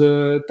naar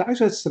onze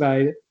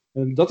thuiswedstrijden.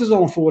 Dat is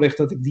al een voorrecht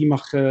dat ik die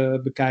mag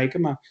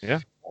bekijken. Maar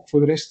voor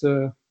de rest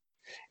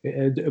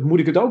moet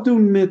ik het ook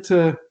doen met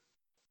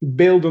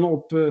beelden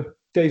op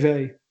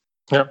tv.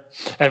 Ja,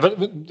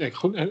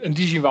 en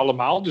die zien we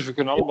allemaal. Dus we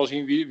kunnen allemaal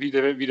zien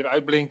wie er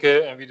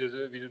uitblinken en wie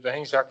er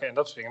doorheen zakken en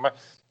dat soort dingen. Maar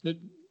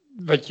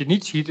wat je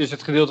niet ziet is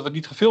het gedeelte wat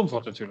niet gefilmd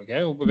wordt natuurlijk.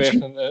 Hè? Hoe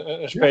beweegt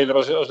een speler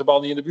als de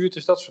bal niet in de buurt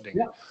is, dat soort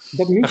dingen. Ja,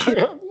 dat niet.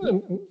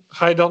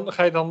 Ga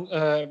je dan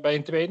bij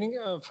een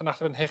training van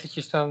achter een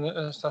heggetje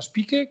staan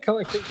spieken?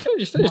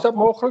 Is dat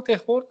mogelijk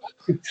tegenwoordig?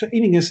 De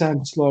trainingen zijn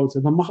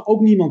besloten. Dan mag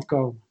ook niemand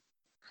komen.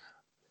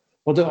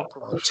 Want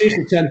op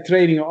zich zijn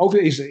trainingen ook...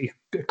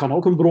 kan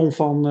ook een bron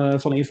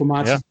van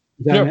informatie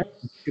zijn. Ja.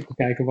 Hè?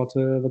 Kijken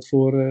wat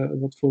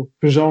voor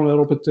personen er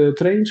op het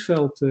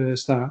trainingsveld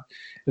staan.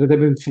 En dat hebben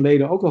we in het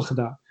verleden ook wel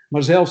gedaan.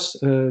 Maar zelfs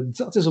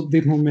dat is op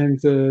dit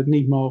moment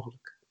niet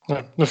mogelijk.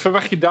 Ja. Dan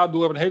verwacht je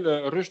daardoor een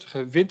hele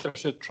rustige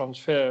winterse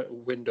transfer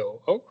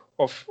window ook?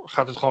 Of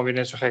gaat het gewoon weer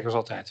net zo gek als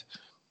altijd?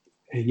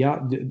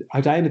 Ja,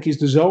 uiteindelijk is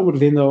de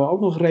zomerwindow ook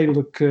nog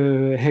redelijk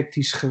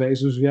hectisch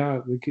geweest. Dus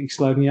ja, ik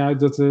sluit niet uit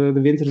dat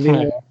de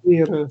winterwindow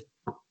weer...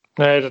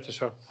 Nee, dat is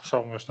zo.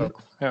 Zomer is het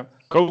ook. Ja.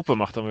 Kopen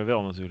mag dan weer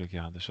wel natuurlijk,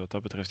 ja. Dus wat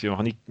dat betreft, je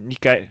mag niet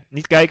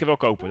kijken, wel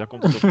kopen. Daar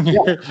komt het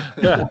op.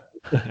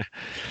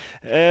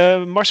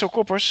 Marcel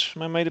Koppers,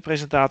 mijn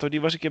mede-presentator,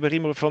 die was een keer bij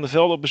Riemer van der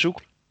Velde op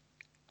bezoek.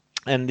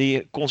 En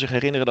die kon zich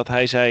herinneren dat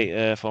hij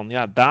zei van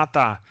ja,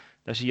 data,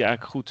 daar zie je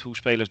eigenlijk goed hoe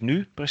spelers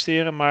nu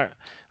presteren. Maar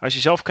als je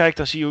zelf kijkt,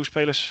 dan zie je hoe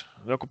spelers,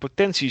 welke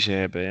potentie ze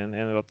hebben.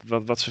 En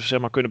wat ze zeg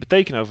maar kunnen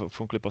betekenen voor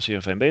een club als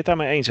Heerenveen. Ben je het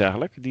daarmee eens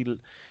eigenlijk?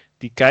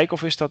 Die kijk,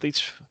 of is dat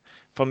iets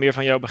van meer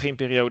van jouw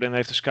beginperiode en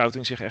heeft de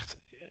scouting zich echt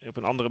op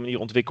een andere manier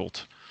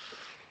ontwikkeld?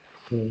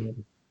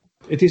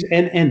 Het is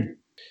en.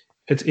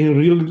 Het in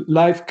real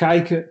life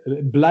kijken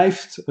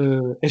blijft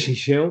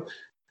essentieel.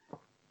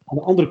 Aan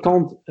de andere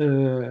kant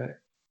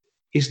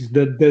is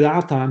de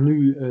data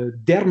nu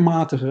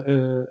dermate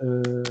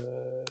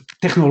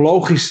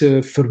technologisch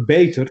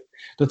verbeterd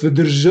dat we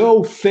er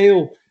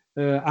zoveel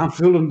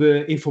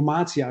aanvullende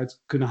informatie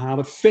uit kunnen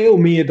halen. Veel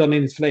meer dan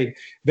in het verleden.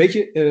 Weet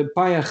je, een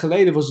paar jaar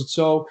geleden was het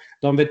zo,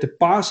 dan werd de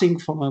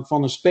passing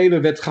van een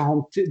speler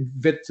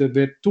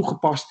werd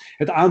toegepast.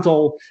 Het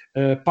aantal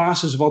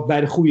passes wat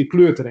bij de goede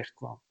kleur terecht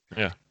kwam.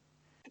 Ja.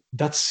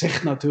 Dat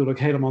zegt natuurlijk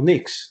helemaal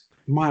niks.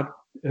 Maar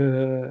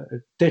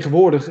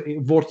tegenwoordig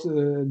wordt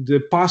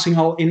de passing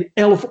al in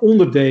 11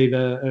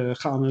 onderdelen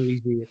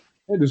geanalyseerd.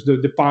 Dus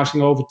de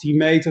passing over 10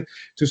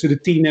 meter, tussen de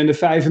 10 en de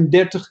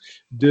 35,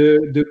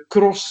 de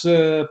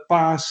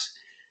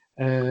cross-paas,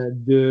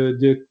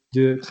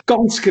 de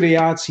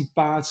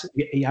kanscreatiepaas.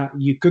 Ja,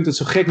 je kunt het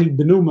zo gek niet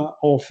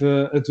benoemen of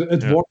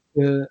het wordt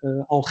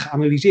al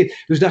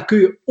geanalyseerd. Dus daar kun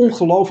je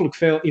ongelooflijk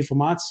veel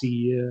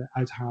informatie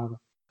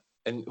uithalen.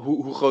 En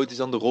hoe groot is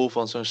dan de rol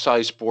van zo'n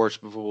Size Sports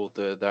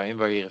bijvoorbeeld daarin,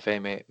 waar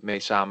Heerenveen mee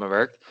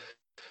samenwerkt?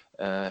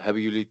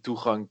 Hebben jullie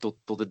toegang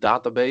tot de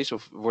database?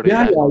 Of worden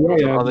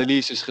er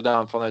analyses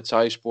gedaan vanuit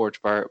Size Sports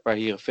waar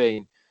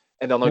Heerenveen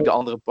en dan ook de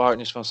andere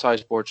partners van Size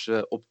Sports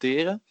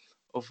opteren?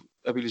 Of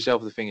hebben jullie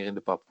zelf de vinger in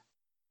de pap?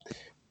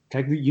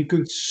 Kijk, je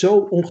kunt zo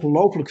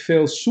ongelooflijk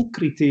veel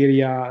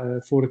zoekcriteria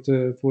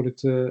voor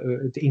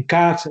het in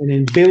kaart en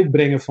in beeld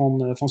brengen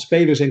van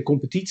spelers en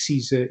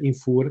competities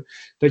invoeren.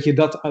 Dat je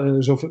dat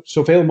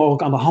zoveel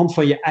mogelijk aan de hand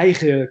van je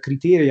eigen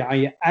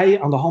criteria,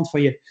 aan de hand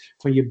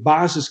van je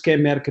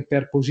basiskenmerken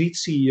per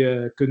positie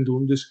kunt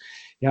doen. Dus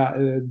ja,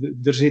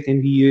 er zit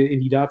in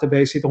die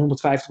database zitten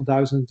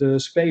 150.000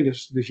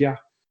 spelers. Dus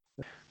ja.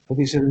 Dat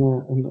is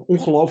een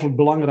ongelooflijk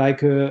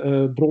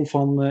belangrijke bron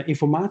van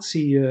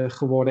informatie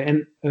geworden.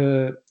 En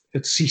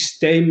het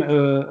systeem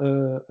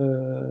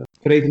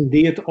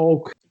pretendeert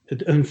ook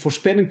een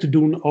voorspelling te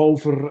doen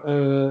over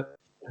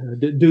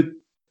de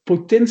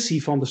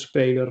potentie van de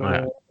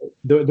speler.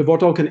 Er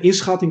wordt ook een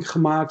inschatting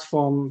gemaakt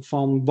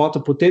van wat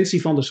de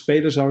potentie van de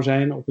speler zou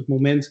zijn op het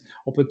moment,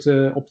 op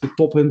de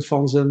toppunt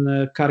van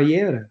zijn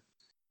carrière.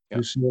 Ja.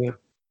 Dus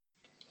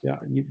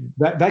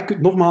wij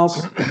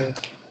nogmaals...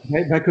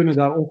 Wij kunnen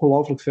daar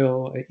ongelooflijk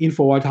veel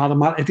info uit halen,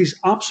 maar het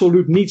is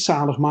absoluut niet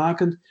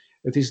zaligmakend.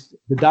 Het is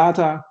de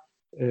data,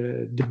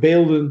 de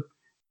beelden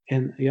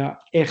en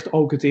ja, echt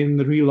ook het in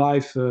real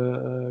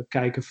life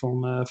kijken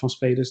van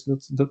spelers.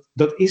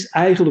 Dat is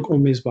eigenlijk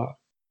onmisbaar.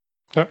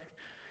 Ja.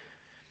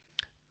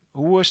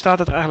 Hoe staat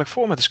het er eigenlijk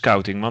voor met de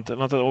scouting? Want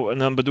en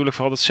dan bedoel ik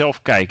vooral het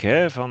zelf kijken.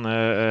 Hè?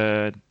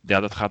 Ja,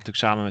 dat gaat natuurlijk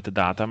samen met de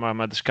data.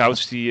 Maar de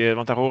scouts,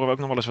 want daar horen we ook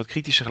nog wel eens wat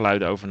kritische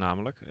geluiden over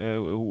namelijk.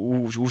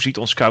 Hoe ziet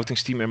ons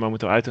scoutingsteam er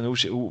momenteel uit? En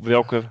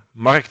welke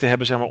markten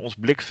hebben zeg maar, ons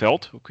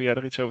blikveld? Hoe kun jij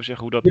er iets over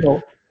zeggen? Hoe dat...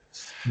 Ja,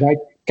 wij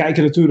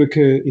kijken natuurlijk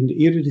in de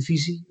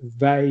Eredivisie.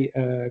 Wij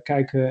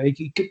kijken...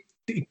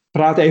 Ik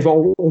praat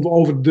even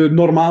over de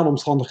normale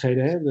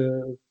omstandigheden. Hè?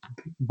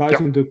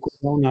 Buiten de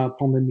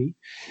coronapandemie.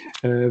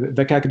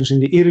 Wij kijken dus in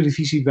de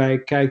Eredivisie.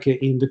 Wij kijken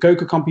in de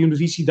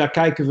Keukenkampioen-divisie. Daar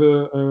kijken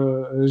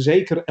we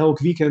zeker elk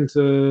weekend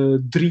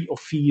 3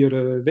 of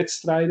 4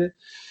 wedstrijden.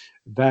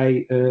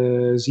 Wij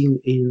zien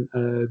in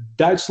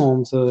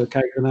Duitsland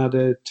kijken we naar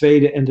de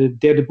tweede en de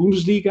derde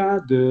Bundesliga.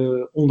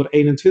 De onder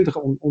 21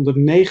 en onder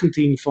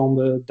 19 van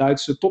de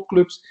Duitse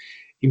topclubs.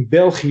 In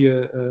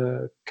België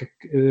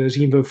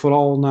zien we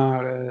vooral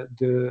naar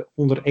de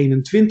onder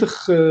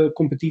 21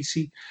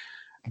 competitie.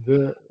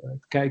 We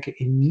kijken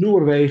in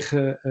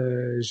Noorwegen,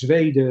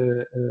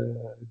 Zweden,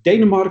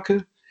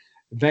 Denemarken.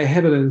 Wij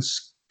hebben een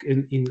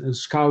in een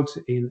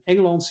scout in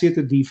Engeland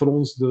zitten die voor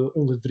ons de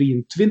onder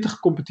 23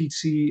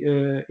 competitie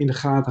in de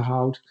gaten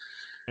houdt.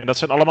 En dat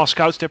zijn allemaal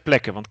scouts ter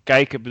plekke, want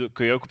kijken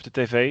kun je ook op de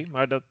tv,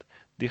 maar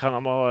die gaan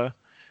allemaal...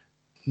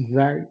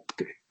 Wij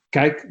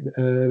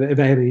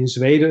hebben in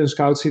Zweden een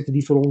scout zitten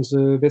die voor ons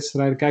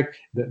wedstrijden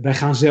kijkt. Wij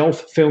gaan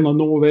zelf veel naar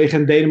Noorwegen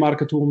en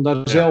Denemarken toe om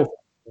daar zelf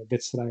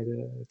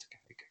wedstrijden te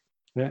kijken.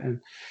 Ja,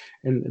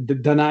 en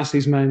daarnaast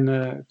is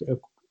mijn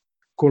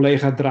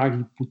collega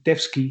Dragi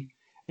Putevski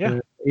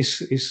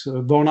is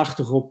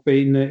woonachtig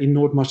in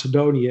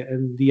Noord-Macedonië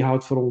en die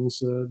houdt voor ons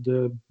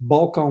de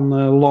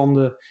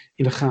Balkanlanden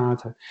in de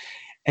gaten.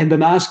 En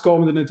daarnaast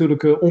komen er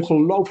natuurlijk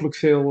ongelooflijk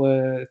veel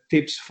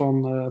tips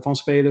van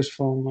spelers,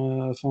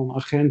 van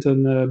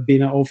agenten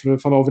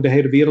van over de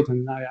hele wereld.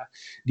 En nou ja,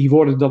 die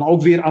worden dan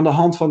ook weer aan de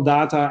hand van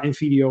data en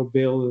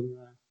videobeelden,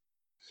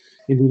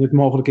 indien het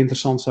mogelijk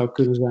interessant zou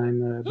kunnen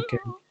zijn,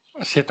 bekend.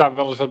 Zit daar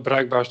wel eens wat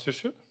bruikbaars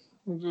tussen?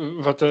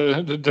 Wat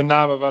de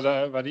namen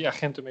waar die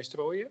agenten mee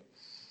strooien?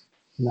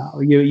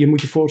 Nou, je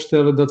moet je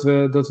voorstellen dat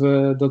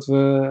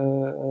we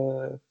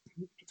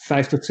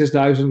 5.000 tot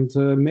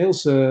 6.000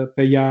 mails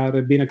per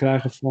jaar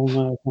binnenkrijgen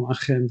van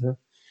agenten.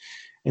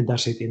 En daar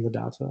zit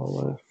inderdaad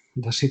wel,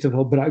 daar zitten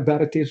wel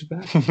bruikbare tips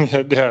bij.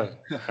 Ja,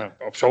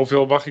 op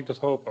zoveel mag ik dat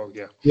hopen ook,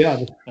 ja. Ja,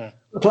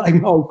 dat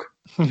lijkt me ook.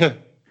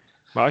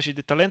 Maar als je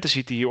de talenten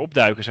ziet die hier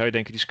opduiken, zou je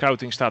denken, die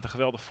scouting staat er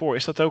geweldig voor.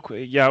 Is dat ook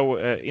jouw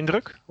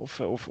indruk?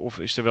 Of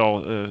is er wel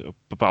op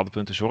bepaalde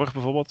punten zorg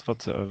bijvoorbeeld?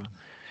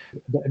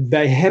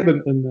 Wij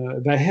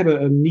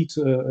hebben een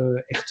niet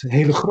echt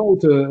hele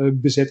grote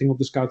bezetting op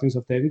de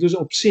scoutingsafdeling. Dus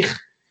op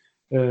zich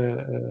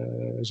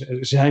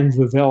zijn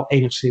we wel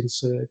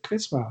enigszins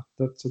kwetsbaar.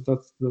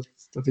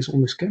 Dat is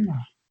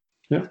onmiskenbaar.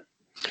 Ja.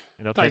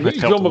 En dat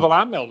ik wil me wel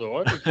aanmelden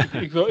hoor.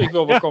 Ik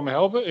wil wel komen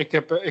helpen.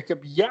 Ik heb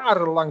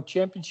jarenlang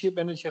Championship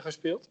Manager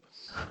gespeeld.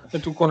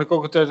 En toen kon ik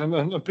ook altijd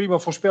een prima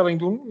voorspelling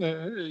doen.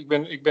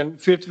 Ik ben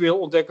virtueel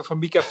ontdekker van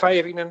Mika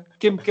Feirinen,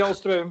 Kim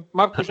Kelström,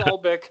 Marcus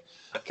Albeck.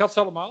 Ik had ze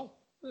allemaal.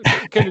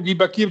 Kennedy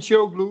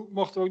Bakircioglu,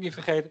 mochten we ook niet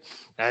vergeten.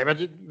 Nee,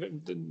 maar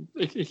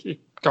ik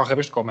kan geen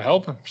best komen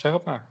helpen. Zeg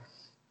het maar.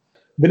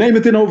 We nemen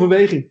het in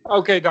overweging.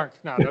 Oké, dank.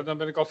 Nou, dan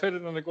ben ik al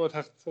verder dan ik ooit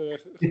had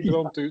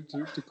gedroomd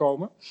te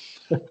komen.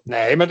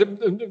 Nee, maar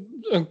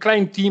een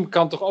klein team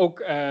kan toch ook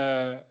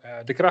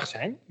de kracht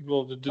zijn? Ik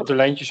bedoel, de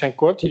lijntjes zijn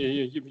kort.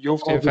 Je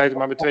hoeft in feite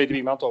maar met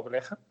 2-3 man te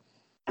overleggen.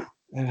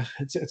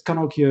 Het kan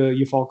ook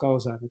je valkuil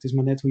zijn. Het is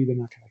maar net hoe je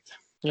ernaar kijkt.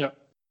 Ja.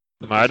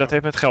 Maar dat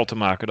heeft met geld te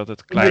maken, dat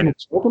het klein... Dat heeft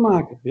met geld te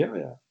maken,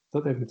 ja.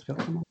 Dat heeft met geld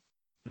te maken.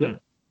 Ja.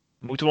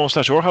 Moeten we ons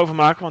daar zorgen over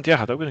maken? Want jij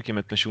gaat ook weer een keer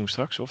met pensioen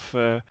straks, of...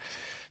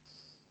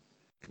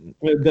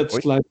 Dat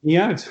sluit niet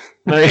uit.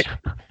 Nee.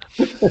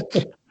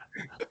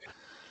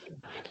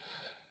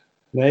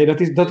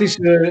 Nee, dat is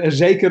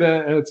zeker.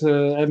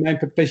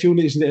 Mijn pensioen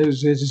is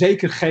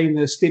zeker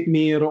geen stip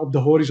meer op de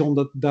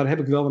horizon. Daar heb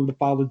ik wel een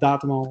bepaalde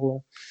datum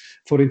al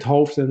voor in het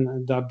hoofd.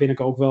 En daar ben ik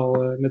ook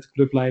wel met de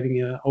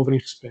clubleiding over in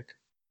gesprek.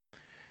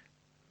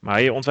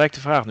 Maar je ontwijkt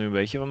de vraag nu een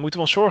beetje. Moeten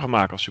we ons zorgen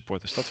maken als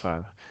supporters? Dat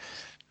vragen.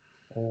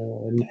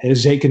 Nee,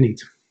 zeker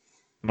niet.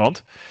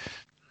 Want?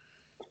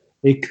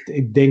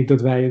 Ik denk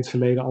dat wij in het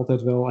verleden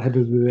altijd wel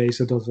hebben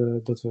bewezen dat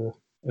we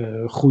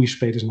goede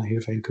spelers naar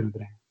Heerenveen kunnen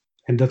brengen.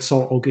 En dat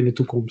zal ook in de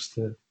toekomst.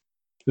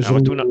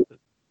 Maar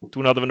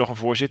toen hadden we nog een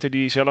voorzitter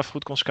die zelf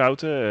goed kon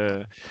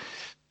scouten.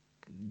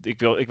 Ik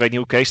weet niet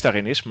hoe Kees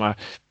daarin is,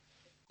 maar...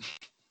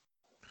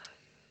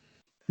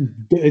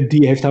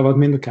 Die heeft daar wat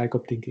minder kijk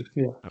op, denk ik.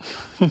 Ja.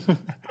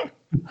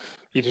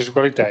 Hier is de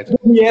kwaliteit. Dat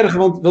is niet erg,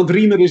 want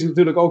Riemer is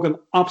natuurlijk ook een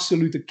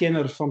absolute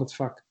kenner van het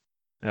vak.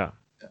 Ja.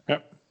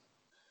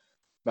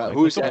 Maar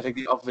hoe is eigenlijk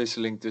die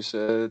afwisseling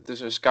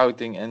tussen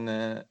scouting en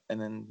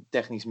een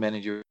technisch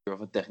manager of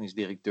een technisch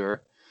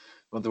directeur?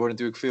 Want er wordt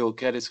natuurlijk veel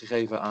credits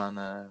gegeven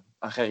aan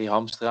Gerry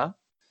Hamstra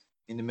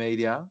in de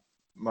media.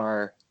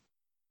 Maar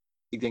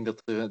ik denk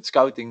dat het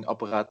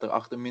scoutingapparaat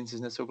erachter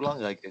minstens net zo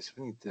belangrijk is.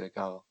 Of niet,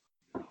 Karel?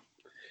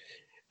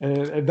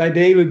 Wij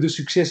delen de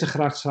successen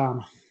graag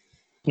samen.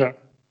 Ja.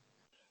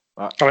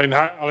 Maar...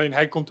 Alleen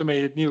hij komt ermee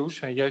in het nieuws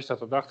en jij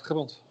staat op de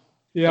achtergrond.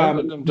 Ja,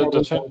 en op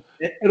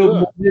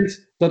het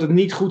moment dat het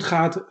niet goed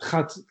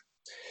gaat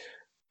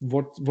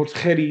wordt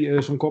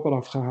Gerry zijn kop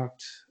eraf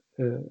gehaakt.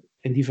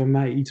 En die van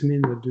mij iets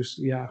minder. Dus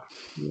ja,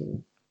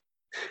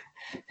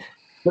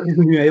 dat is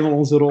nu helemaal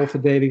onze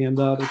rolverdeling. En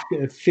daar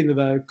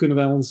kunnen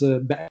wij ons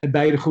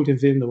beide goed in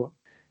vinden, hoor.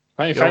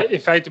 Maar in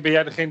feite ben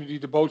jij degene die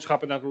de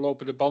boodschappen naar de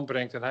lopende band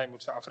brengt en hij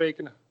moet ze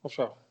afrekenen, of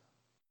zo?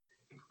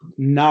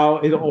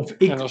 Nou,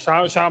 en dan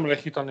samen leg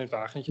je het dan in het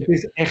wagentje. Het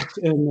is echt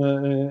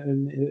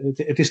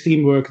het is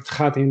teamwork. Het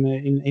gaat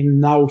in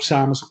nauw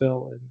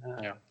samenspel.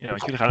 Ja,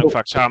 want jullie gaan ook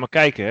vaak samen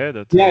kijken,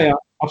 hè?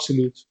 Ja,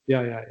 absoluut.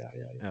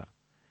 Ja.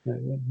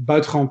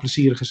 Buitengewoon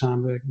plezierige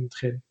samenwerking met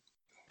Gerry.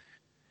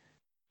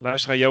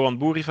 Luisteraar Johan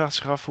Boeri vraagt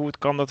zich af hoe het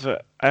kan dat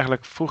we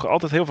eigenlijk vroeger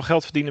altijd heel veel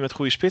geld verdienen met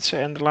goede spitsen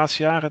en de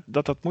laatste jaren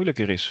dat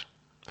moeilijker is.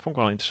 Dat vond ik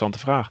wel een interessante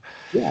vraag.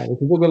 Ja,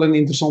 dat is ook wel een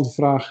interessante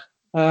vraag.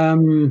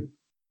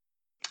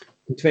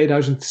 In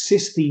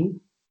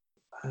 2016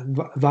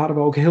 waren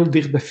we ook heel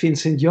dicht bij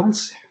Vincent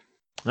Janssen.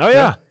 Oh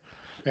ja.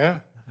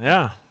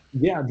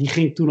 Ja, die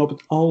ging toen op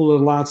het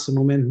allerlaatste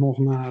moment nog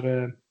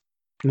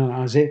naar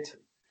AZ.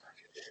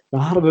 Dan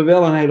hadden we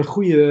wel een hele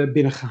goede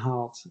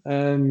binnengehaald.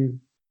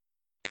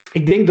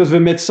 Ik denk dat we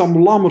met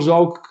Sam Lammers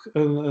ook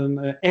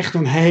echt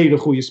een hele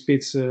goede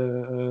spits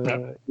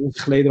in ons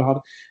geleden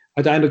hadden.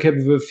 Uiteindelijk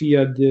hebben we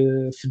via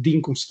de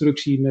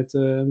verdienconstructie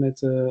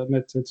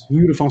met het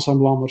huren van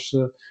Sam Lammers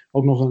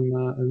ook nog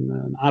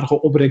een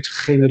aardige opbrengst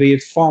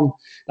gegenereerd van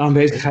de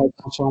aanwezigheid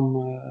van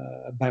Sam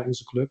bij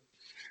onze club.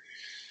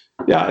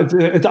 Ja,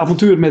 het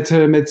avontuur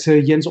met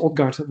Jens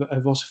Odgaard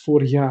was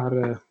vorig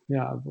jaar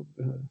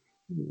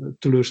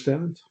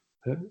teleurstellend.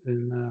 Hè?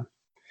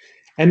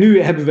 En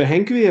nu hebben we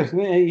Henk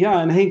weer.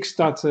 Ja, en Henk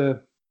staat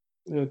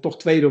toch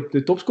tweede op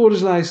de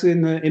topscorerslijst in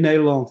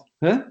Nederland.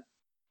 Hè?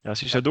 Ja, als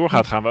hij zo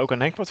doorgaat, gaan we ook aan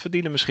Henk wat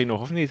verdienen misschien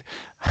nog, of niet?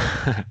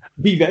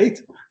 Wie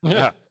weet.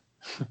 Ja.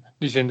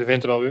 Die zijn de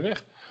winter alweer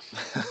weg.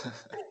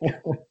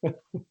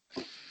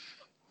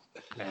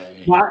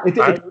 Nee. Maar het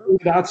is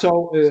inderdaad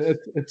zo,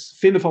 het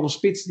vinden van een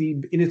spits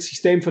die in het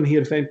systeem van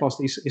Heerenveen past,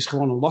 is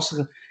gewoon een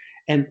lastige.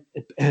 En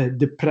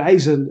de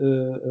prijzen,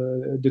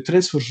 de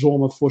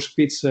transfersommen voor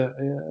spitsen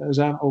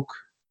zijn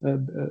ook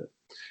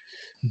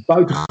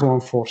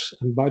buitengewoon fors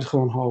en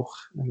buitengewoon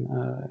hoog.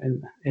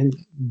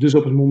 En dus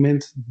op het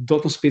moment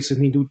dat een spits het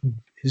niet doet,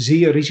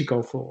 zeer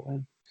risicovol.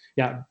 En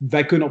ja,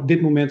 wij kunnen op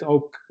dit moment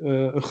ook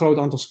een groot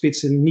aantal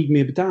spitsen niet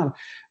meer betalen.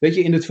 Weet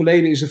je, in het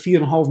verleden is er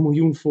 4,5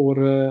 miljoen voor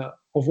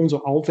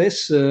onze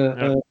Alves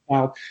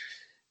betaald.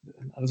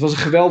 Het was een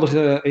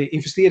geweldige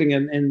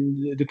investering en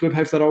de club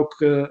heeft daar ook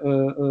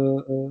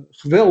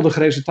geweldige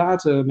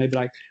resultaten mee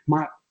bereikt.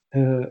 Maar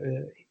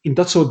in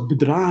dat soort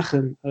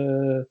bedragen,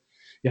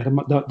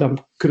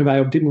 daar kunnen wij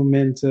op dit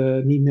moment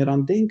niet meer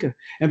aan denken.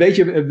 En weet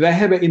je, wij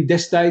hebben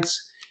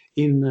destijds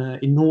in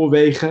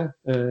Noorwegen,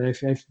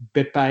 heeft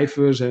Bert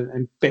Pijvers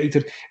en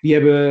Peter, die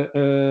hebben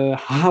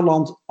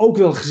Haaland ook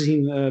wel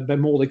gezien bij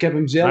Molde. Ik heb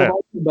hem zelf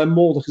ook bij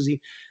Molde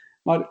gezien.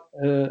 Maar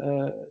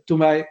toen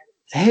wij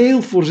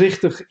heel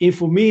voorzichtig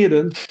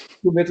informeerden,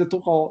 toen werd er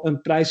toch al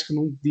een prijs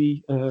genoemd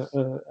die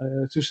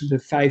tussen de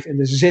 5 en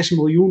de 6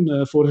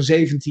 miljoen voor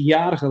een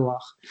 17-jarige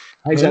lag.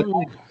 Hij is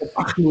op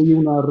 8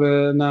 miljoen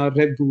naar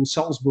Red Bull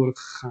Salzburg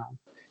gegaan.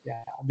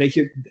 Ja, weet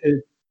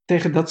je,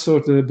 tegen dat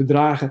soort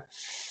bedragen,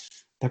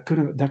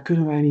 daar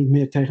kunnen wij niet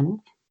meer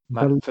tegenop.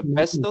 Maar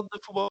verpest dat de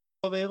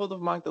voetbalwereld of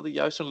maakt dat het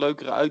juist een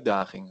leukere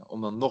uitdaging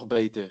om dan nog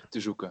beter te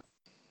zoeken?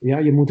 Ja,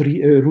 je moet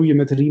roeien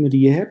met de riemen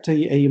die je hebt.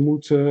 En je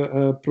moet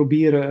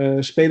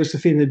proberen spelers te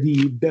vinden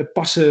die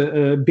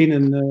passen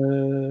binnen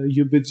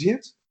je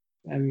budget.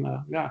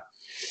 En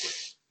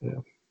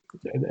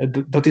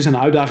dat is een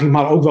uitdaging,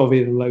 maar ook wel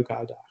weer een leuke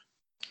uitdaging.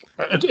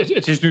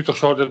 Het is nu toch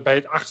zo dat bij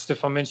het 8e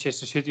van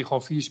Manchester City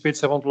gewoon 4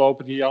 spitsen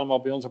rondlopen die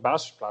allemaal bij onze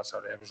basisplaats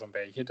zouden hebben, zo'n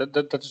beetje.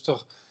 Dat is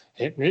toch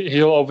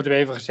heel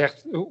overdreven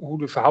gezegd hoe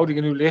de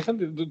verhoudingen nu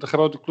liggen. De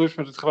grote clubs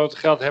met het grote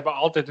geld hebben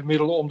altijd de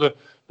middelen om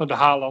de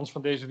Haalands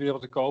van deze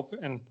wereld te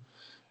kopen. En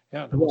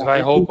ja, dan moeten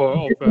wij hopen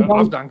op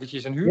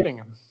afdankertjes en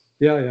huurlingen.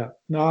 Ja.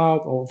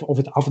 Nou, of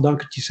het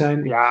afdankertjes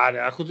zijn.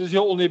 Ja, goed, het is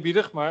heel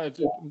oneerbiedig, maar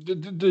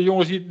de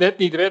jongens die het net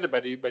niet redden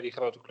bij die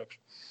grote clubs.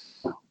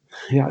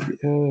 Ja,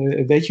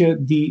 weet je,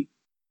 die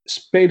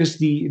spelers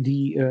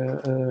die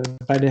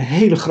bij de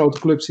hele grote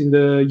clubs in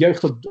de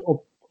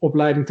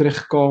jeugdopleiding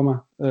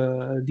terechtgekomen,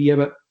 die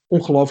hebben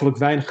ongelooflijk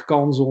weinig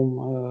kans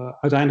om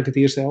uiteindelijk het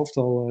eerste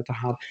elftal te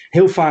halen.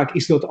 Heel vaak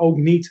is dat ook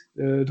niet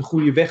de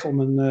goede weg om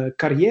een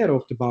carrière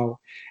op te bouwen.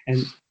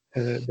 En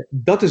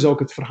dat is ook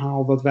het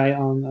verhaal wat wij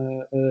aan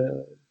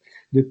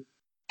de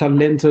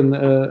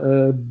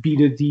talenten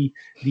bieden die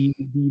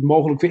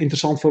mogelijk weer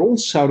interessant voor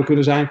ons zouden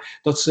kunnen zijn.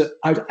 Dat ze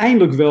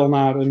uiteindelijk wel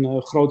naar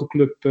een grote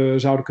club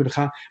zouden kunnen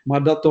gaan.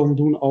 Maar dat dan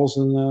doen als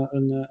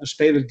een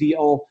speler die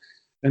al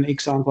een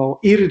x-aantal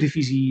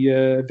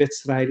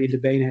eredivisie-wedstrijden in de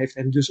benen heeft.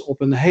 En dus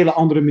op een hele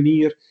andere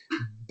manier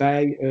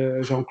bij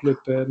zo'n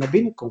club naar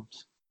binnen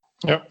komt.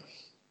 Ja.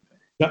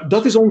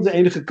 Dat is onze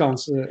enige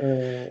kans.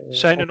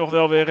 Zijn er nog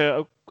wel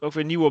weer ook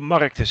weer nieuwe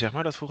markten, zeg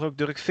maar? Dat vroeg ook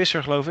Dirk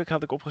Visser, geloof ik,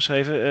 had ik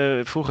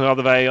opgeschreven. Vroeger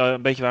hadden wij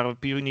waren we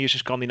pioniers in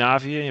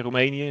Scandinavië, in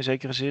Roemenië in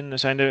zekere zin.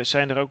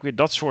 Zijn er ook weer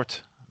dat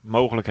soort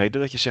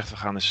mogelijkheden dat je zegt, we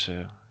gaan eens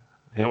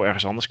heel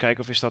ergens anders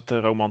kijken? Of is dat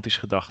romantisch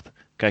gedacht?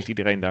 Kijkt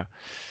iedereen daar?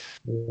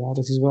 Ja,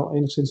 dat is wel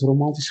enigszins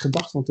romantisch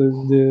gedacht, want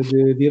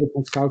de wereld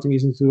van scouting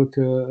is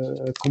natuurlijk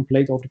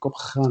compleet over de kop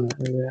gegaan.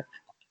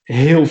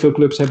 Heel veel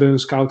clubs hebben hun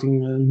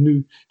scouting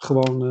nu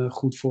gewoon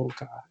goed voor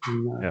elkaar.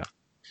 En,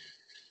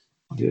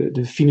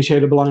 de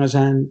financiële belangen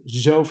zijn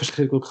zo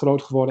verschrikkelijk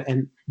groot geworden.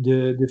 En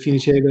de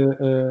financiële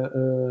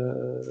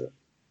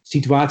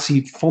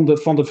situatie van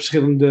de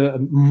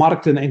verschillende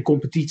markten en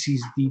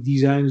competities, die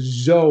zijn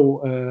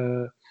zo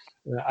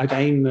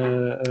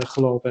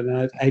uiteengelopen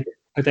en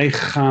uiteen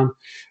gegaan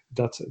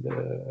dat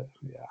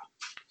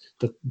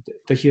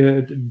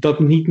je dat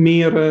niet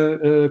meer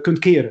kunt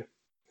keren.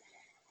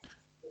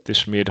 Het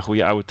is meer de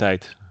goede oude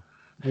tijd.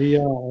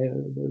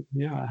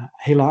 Ja,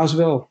 helaas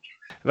wel.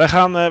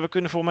 We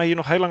kunnen volgens mij hier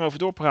nog heel lang over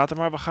doorpraten,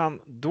 maar we gaan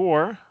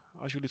door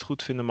als jullie het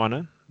goed vinden,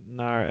 mannen,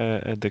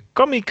 naar de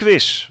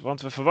Kammy-quiz.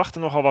 Want we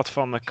verwachten nogal wat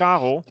van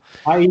Karel.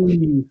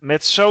 Ai.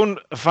 Met zo'n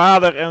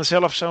vader en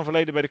zelf zo'n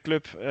verleden bij de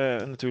club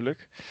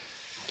natuurlijk.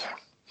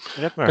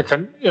 Red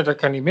maar. Dat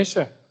kan niet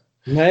missen.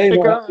 Nee,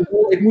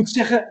 ik moet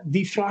zeggen,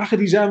 die vragen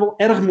die zijn wel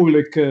erg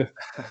moeilijk.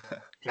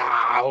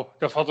 Nou,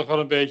 dat valt toch wel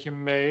een beetje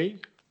mee.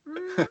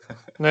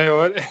 Nee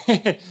hoor,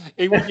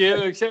 ik moet je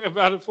eerlijk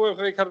zeggen,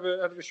 vorige week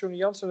hadden we Johnny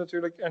Jansen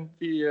natuurlijk. En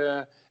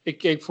ik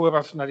keek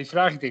vooraf naar die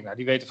vraag. Ik denk,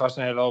 die weten vast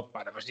een hele hoop.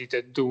 Maar dat was niet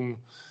te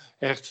doen.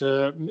 Echt,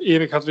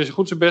 Erik had weer zo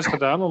goed zijn best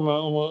gedaan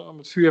om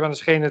het vuur aan de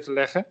schenen te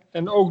leggen.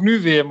 En ook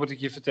nu weer, moet ik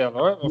je vertellen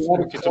hoor. Of moet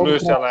ik je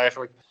teleurstellen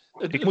eigenlijk.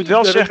 Ik moet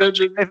wel zeggen,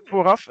 even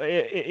vooraf,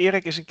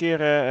 Erik is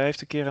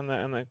heeft een keer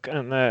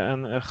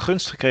een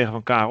gunst gekregen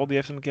van Karel. Die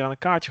heeft hem een keer aan een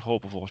kaartje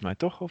geholpen volgens mij,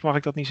 toch? Of mag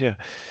ik dat niet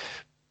zeggen?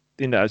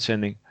 In de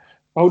uitzending.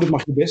 Oh, dat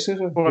mag je best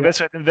zeggen. Voor een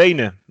wedstrijd in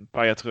Wenen, een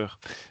paar jaar terug.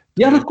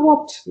 Ja, dat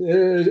klopt.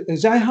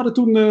 Zij hadden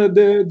toen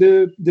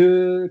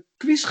de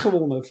quiz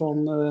gewonnen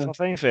van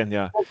Veenven,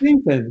 ja. Van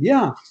Veenven,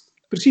 ja.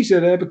 Precies,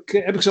 daar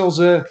heb ik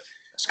zelfs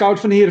scout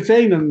van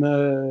Heerenveen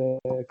een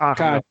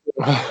kaart.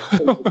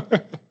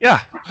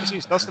 Ja,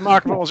 precies. Dat is de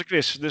maker van onze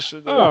quiz. Dus,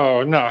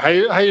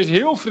 hij is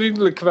heel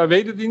vriendelijk qua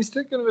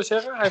wederdiensten, kunnen we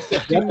zeggen. Hij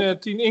heeft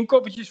echt 10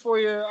 inkoppertjes voor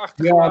je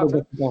achtergelaten. Ja, dat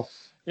weet ik wel.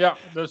 Ja,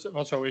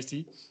 want zo is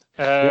hij.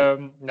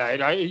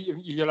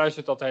 Je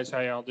luistert altijd,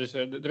 zei je al. Dus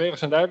de regels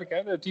zijn duidelijk.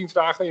 Hè? 10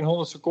 vragen in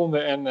 100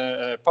 seconden.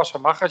 En pas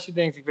mag als je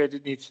denkt, ik weet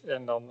het niet.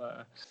 En dan...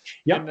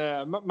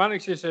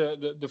 Marnix is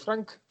de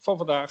Frank van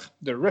vandaag,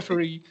 de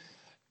referee.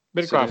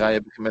 Ben ik klaar? Zodra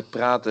je begint met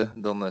praten,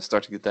 dan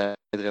start ik de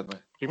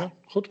tijdrenner. Prima,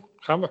 goed.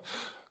 Gaan we.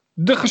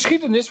 De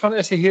geschiedenis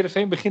van SC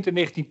Heerenveen begint in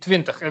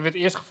 1920. Er werd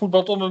eerst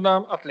gevoetbald onder de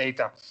naam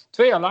Atleta.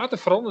 2 jaar later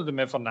veranderde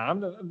men van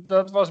naam.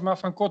 Dat was maar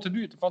van korte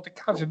duur. Want de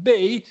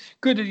KNVB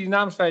keurde die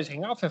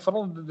naamswijziging af en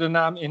veranderde de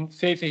naam in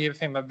VV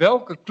Heerenveen. Maar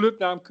welke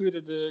clubnaam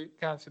keurde de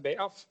KNVB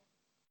af?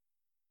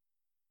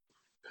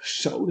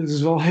 Zo, dit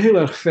is wel heel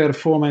erg ver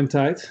voor mijn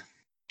tijd.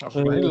 Dat is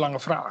een hele lange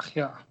vraag,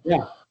 ja.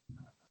 Ja.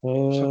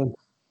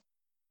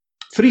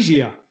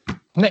 Frisia.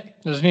 Nee,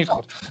 dat is niet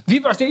goed.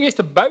 Wie was de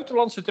eerste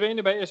buitenlandse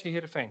trainer bij SC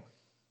Heerenveen?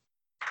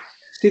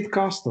 Sid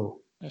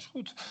Kastel. Dat is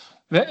goed.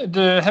 We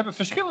hebben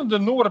verschillende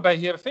Nooren bij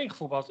Heerenveen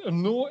gevoetbald.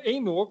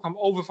 Eén Noor kwam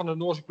over van de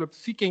Noorse club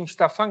Viking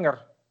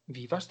Stavanger.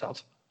 Wie was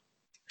dat?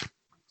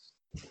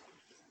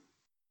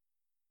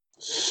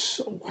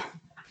 Zo.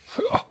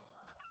 Oh.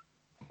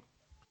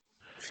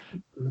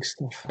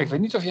 Ik weet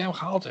niet of jij hem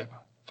gehaald hebt.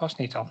 Vast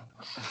niet dan.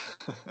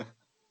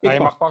 Je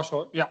mag pas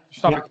hoor. Ja,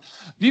 snap ik.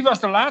 Wie was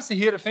de laatste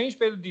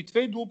Heerenveen-speler die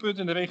 2 doelpunten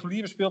in de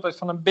reguliere speeltijd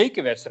van een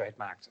bekerwedstrijd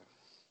maakte?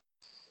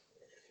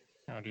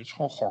 Nou, dit is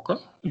gewoon gokken.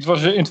 Het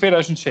was in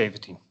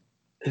 2017.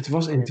 Het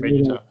was in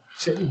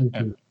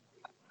 2017.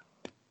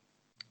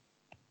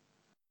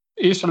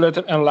 Eerste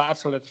letter en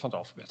laatste letter van het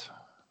alfabet.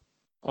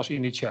 Als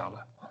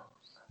initialen.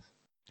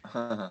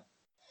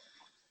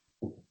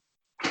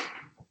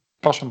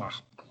 Passen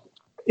mag.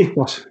 Ik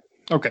pas.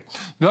 Oké.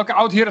 Welke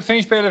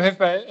oud-Heerenveen-speler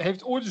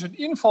heeft ooit eens een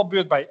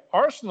invalbeurt bij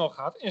Arsenal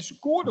gehad en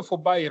scoorde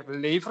voor Bayer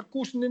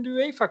Leverkusen in de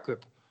UEFA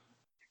Cup?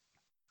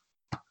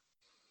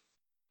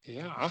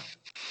 Ja.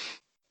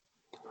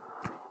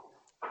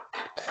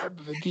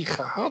 Hebben we die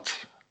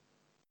gehad?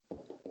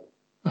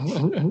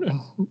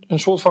 Een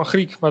soort van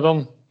Griek, maar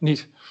dan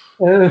niet.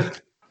 Nee.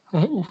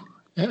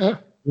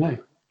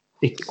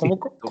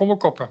 Kom maar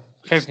koppen.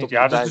 Geef niet.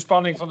 Ja, dat is de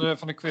spanning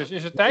van de quiz.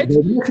 Is het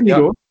tijd? Niet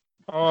hoor.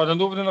 Oh, dan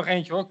doen we er nog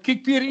eentje hoor.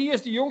 Kikpiri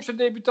is de jongste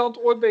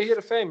debutant ooit bij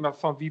Heerenveen. Maar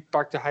van wie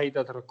pakte hij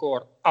dat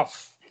record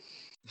af?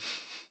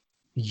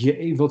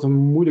 Jee, wat een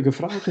moeilijke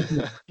vraag.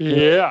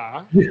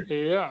 Ja.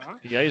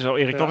 Jij zou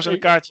Erik nog eens een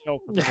kaartje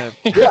helpen.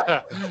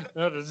 Ja.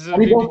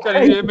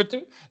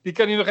 Die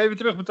kan hij nog even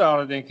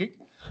terugbetalen, denk ik.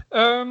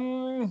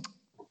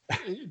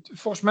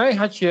 Volgens mij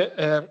had je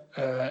er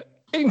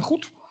 1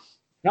 goed.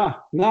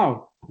 Ja,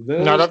 nou.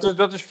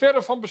 Dat is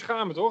verre van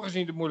beschamend hoor,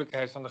 gezien de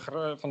moeilijkheid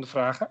van de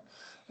vragen.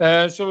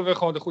 Zullen we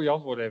gewoon de goede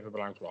antwoorden even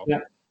belangslopen?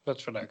 Ja. Dat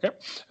is wel lekker.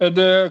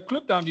 De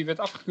clubnaam die werd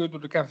afgekeurd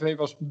door de KNVB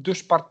was De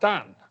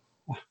Spartaan.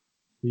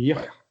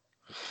 Ja.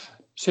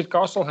 Sid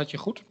Kastel had je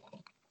goed.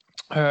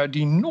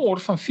 Die Noor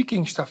van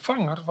Viking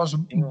Stavanger was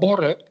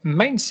Borre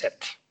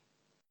Mindset.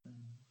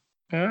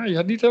 Ja, je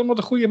had niet helemaal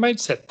de goede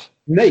mindset.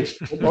 Nee.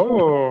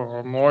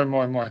 Oh,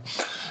 mooi.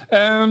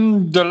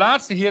 De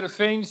laatste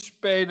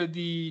Heerenveen-speler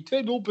die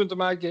 2 doelpunten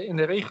maakte in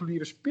de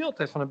reguliere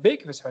speeltijd van een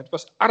bekerwedstrijd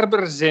was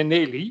Arber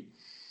Zeneli.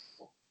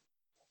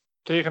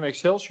 Tegen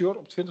Excelsior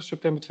op 20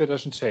 september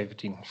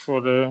 2017.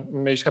 Voor de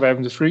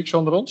meeschrijvende freaks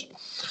onder ons.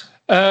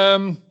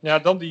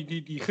 Dan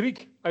die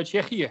Griek uit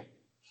Tsjechië.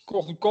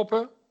 Kon goed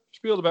koppen.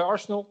 Speelde bij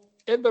Arsenal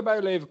en bij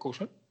Bayer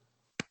Leverkusen.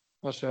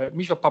 Dat was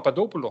Michel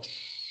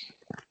Papadopoulos.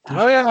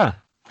 Oh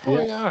ja.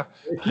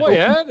 Mooi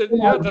hè?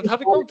 Dat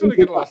had ik ook toen ik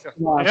het las.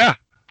 Ja.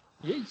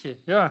 Jeetje,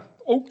 ja.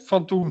 Ook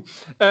van toen.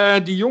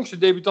 Die jongste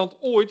debutant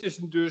ooit is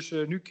dus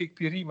nu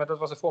Kikpiri, maar dat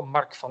was ervoor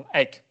Mark van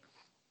Eyck.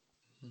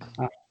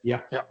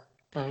 Ja.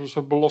 Dus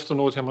de belofte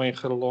nooit helemaal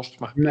ingelost.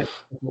 Maar nee.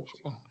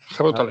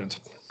 groot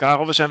talent.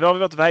 Karel, we zijn wel weer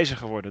wat wijzer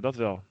geworden, dat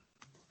wel.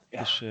 Ja.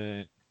 Dus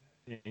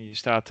je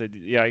staat...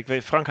 ik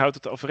weet, Frank houdt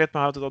het, of Redma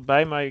houdt het al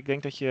bij, maar ik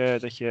denk dat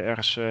je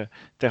ergens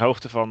ter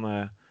hoogte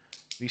van...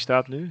 wie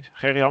staat nu?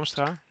 Gerry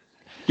Hamstra?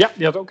 Ja,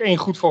 die had ook 1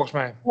 goed volgens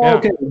mij.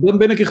 Oké, dan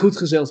ben ik in goed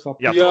gezelschap.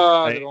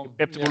 Ja, ik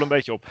heb de boel een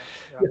beetje op.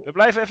 Ja. We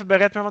blijven even bij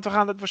Redma, want we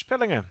gaan naar de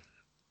voorspellingen.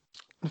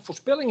 De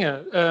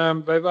voorspellingen.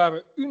 Wij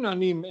waren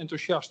unaniem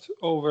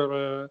enthousiast over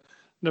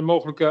de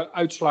mogelijke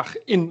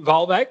uitslag in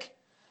Waalwijk.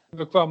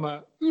 We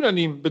kwamen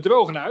unaniem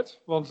bedrogen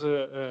uit. Want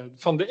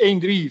van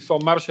de 1-3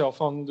 van Marcel,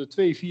 van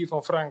de 2-4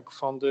 van Frank,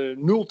 van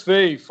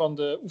de 0-2 van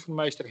de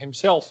oefenmeester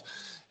hemzelf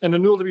en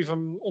de 0-3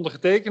 van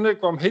ondergetekende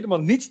kwam helemaal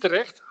niets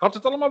terecht. Had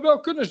het allemaal wel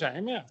kunnen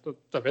zijn, maar ja,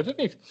 dat werd het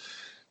niet.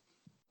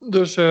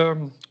 Dus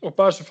op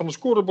basis van de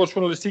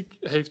scorebordjournalistiek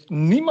heeft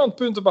niemand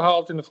punten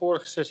behaald in de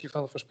vorige sessie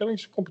van de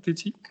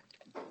voorspellingscompetitie.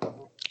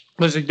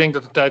 Dus ik denk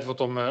dat het tijd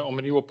wordt om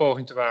een nieuwe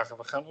poging te wagen.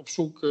 We gaan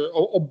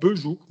op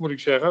bezoek, moet ik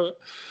zeggen,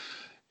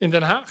 in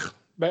Den Haag,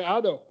 bij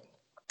ADO.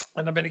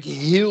 En dan ben ik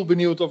heel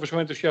benieuwd of we zo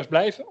enthousiast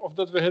blijven, of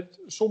dat we het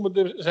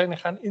somber zijn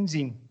gaan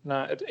inzien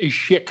na het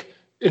échec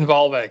in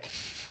Waalwijk.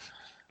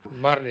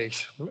 Maar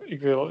niks.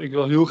 Ik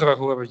wil heel graag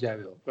horen wat jij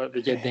wil,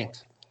 wat jij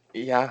denkt.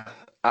 Ja,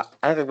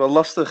 eigenlijk wel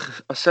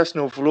lastig. 6-0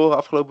 verloren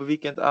afgelopen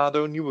weekend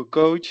ADO, nieuwe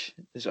coach.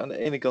 Dus aan de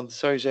ene kant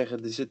zou je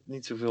zeggen, er zit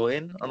niet zoveel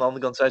in. Aan de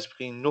andere kant zijn ze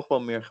misschien nog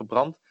wel meer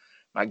gebrand.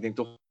 Maar ik denk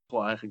toch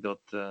wel eigenlijk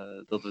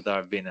dat we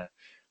daar winnen.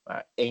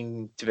 Maar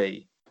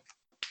 1-2.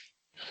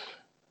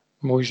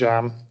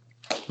 Moeizaam.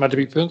 Maar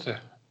 3 punten.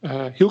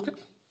 Hielke?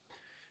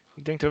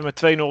 Ik denk dat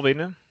we met 2-0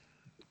 winnen.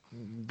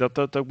 Dat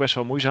dat ook best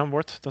wel moeizaam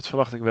wordt. Dat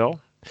verwacht ik wel.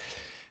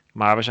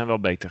 Maar we zijn wel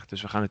beter.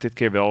 Dus we gaan het dit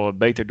keer wel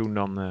beter doen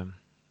dan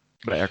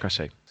bij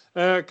RKC.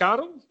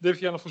 Karel, durf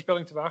je aan een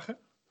voorspelling te wagen?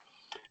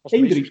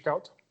 1-3.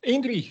 Scout. 1-3.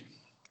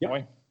 Ja.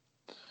 Mooi.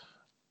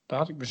 Daar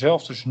had ik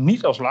mezelf dus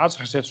niet als laatste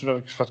gezet, zodat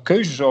ik wat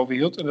keuzes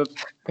overhield. En dat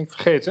ben ik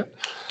vergeten.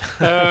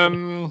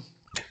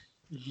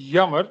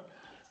 Jammer.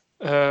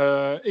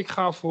 Ik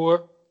ga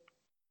voor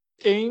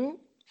 1-4.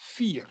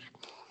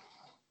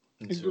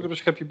 Ik doe er een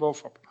schepje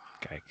bovenop.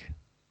 Kijk.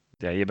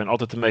 Ja, je bent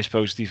altijd de meest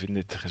positief in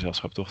dit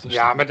gezelschap, toch? Dus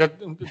ja, maar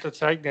dat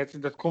zei ik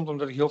net. Dat komt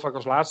omdat ik heel vaak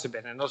als laatste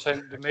ben. En dan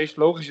zijn de meest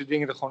logische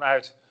dingen er gewoon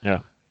uit.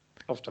 Ja.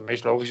 Of de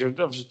meest logische.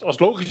 Als het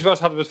logisch was,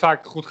 hadden we het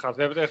vaak goed gehad.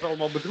 We hebben het echt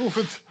allemaal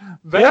bedroevend.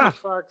 Weinig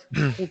vaak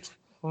goed.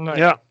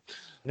 Nee.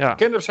 Ja.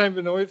 Kenners zijn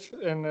we nooit.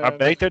 En, maar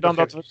beter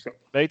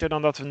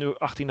dan dat we nu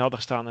 18 hadden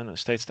gestaan en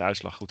steeds de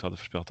uitslag goed hadden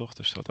voorspeld, toch?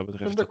 Dus wat dat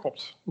betreft. Dat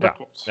klopt. Dat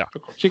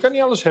klopt. Je kan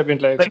niet alles hebben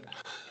in het leven. Nee.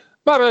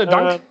 Maar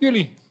dank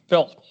jullie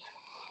wel.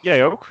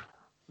 Jij ook.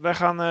 Wij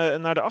gaan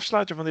naar de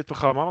afsluiter van dit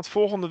programma. Want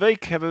volgende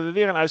week hebben we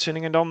weer een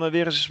uitzending. En dan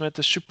weer eens met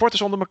de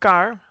supporters onder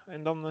elkaar.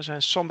 En dan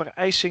zijn Sander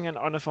IJsing en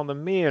Arne van der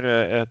Meer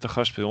te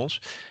gast bij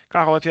ons.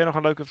 Karel, heb jij nog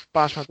een leuke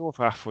paasmaat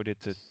doorvraag voor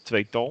dit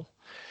tweetal?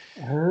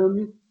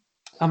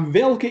 Aan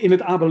welke in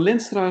het Abel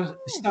Lenstra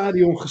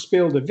stadion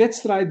gespeelde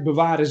wedstrijd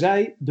bewaren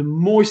zij de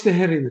mooiste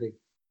herinnering?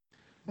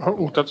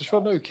 Oh, dat is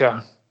wel leuk,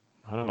 ja.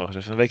 Nou, nog eens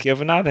even een weekje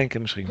over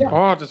nadenken misschien. Ja.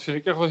 Oh, dat vind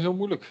ik echt wel heel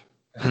moeilijk.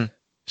 Zullen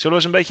we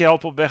eens een beetje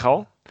helpen op weg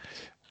al?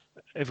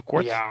 Even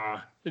kort.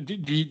 Ja,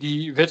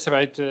 die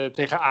wedstrijd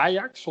tegen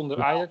Ajax,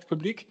 zonder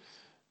Ajax-publiek.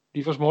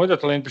 Die was mooi,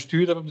 dat alleen het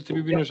bestuur daar op de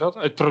tribune zat.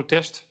 Uit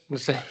protest, dat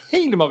ze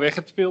helemaal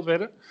weggespeeld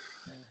werden.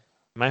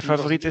 Mijn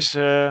favoriet is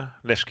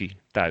Levski,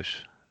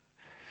 thuis.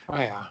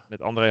 Ja.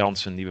 Met André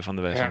Hansen, die we van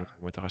de week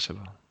met de rest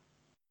hebben.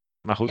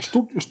 Maar goed.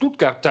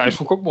 Stuttgart thuis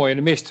vond ik ook mooi in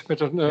de mist. Met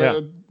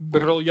een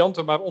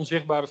briljante, maar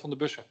onzichtbare Van de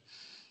Bussen.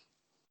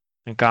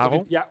 En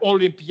Karel?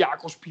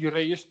 Olympiakos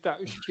Piraeus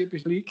thuis,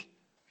 Champions League.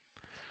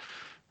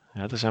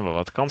 Ja, er zijn wel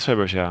wat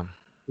kanshebbers, ja.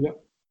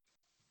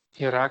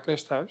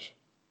 Heracles thuis.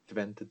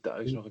 Twente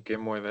thuis, nog een keer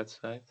een mooie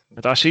wedstrijd.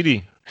 Met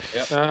Assidi.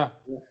 Ja.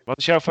 Wat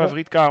is jouw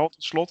favoriet, Karel,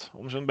 tot slot?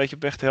 Om ze een beetje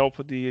op weg te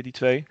helpen, die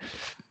twee.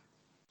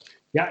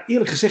 Ja,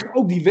 eerlijk gezegd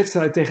ook die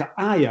wedstrijd tegen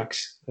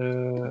Ajax.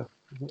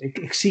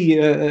 Ik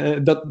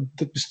zie dat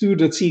bestuur,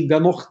 dat zie ik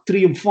daar nog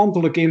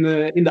triomfantelijk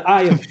in de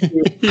Ajax.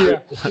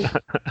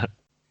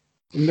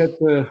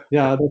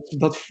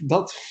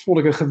 Dat vond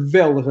ik een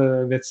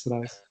geweldige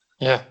wedstrijd.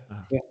 Ja.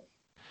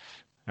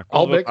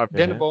 Albeck,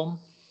 Denneboom.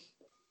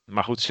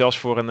 Maar goed, zelfs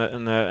voor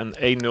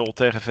een 1-0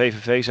 tegen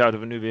VVV zouden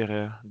we nu weer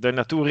er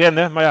naartoe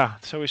rennen. Maar ja,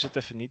 zo is het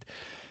even niet.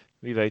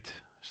 Wie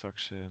weet,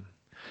 straks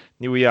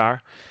nieuwe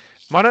jaar.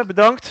 Mannen,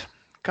 bedankt.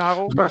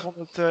 Karel, ik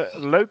vond het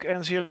leuk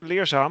en zeer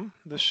leerzaam.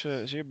 Dus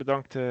zeer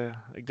bedankt,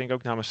 ik denk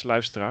ook namens de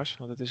luisteraars.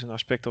 Want het is een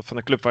aspect van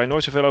de club waar je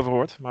nooit zoveel over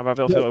hoort. Maar waar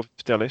wel veel over te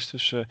vertellen is.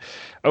 Dus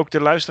ook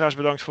de luisteraars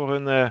bedankt voor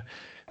hun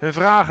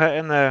vragen.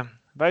 En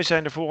wij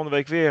zijn er volgende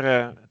week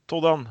weer.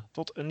 Tot dan,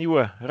 tot een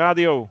nieuwe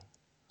Radio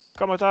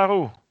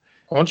Kamataru.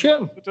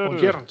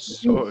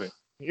 Ontjerns.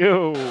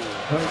 Yo.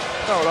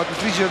 Nou, laat de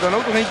Vriezer dan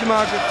ook nog eentje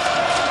maken.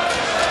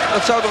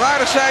 Dat zou toch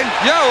aardig zijn?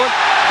 Ja hoor.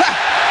 Ha!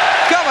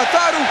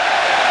 Kamataru.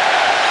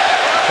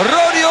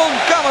 Rodion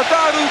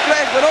Kamataru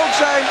krijgt dan ook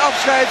zijn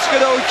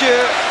afscheidscadeautje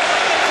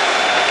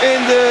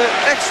in de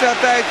extra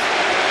tijd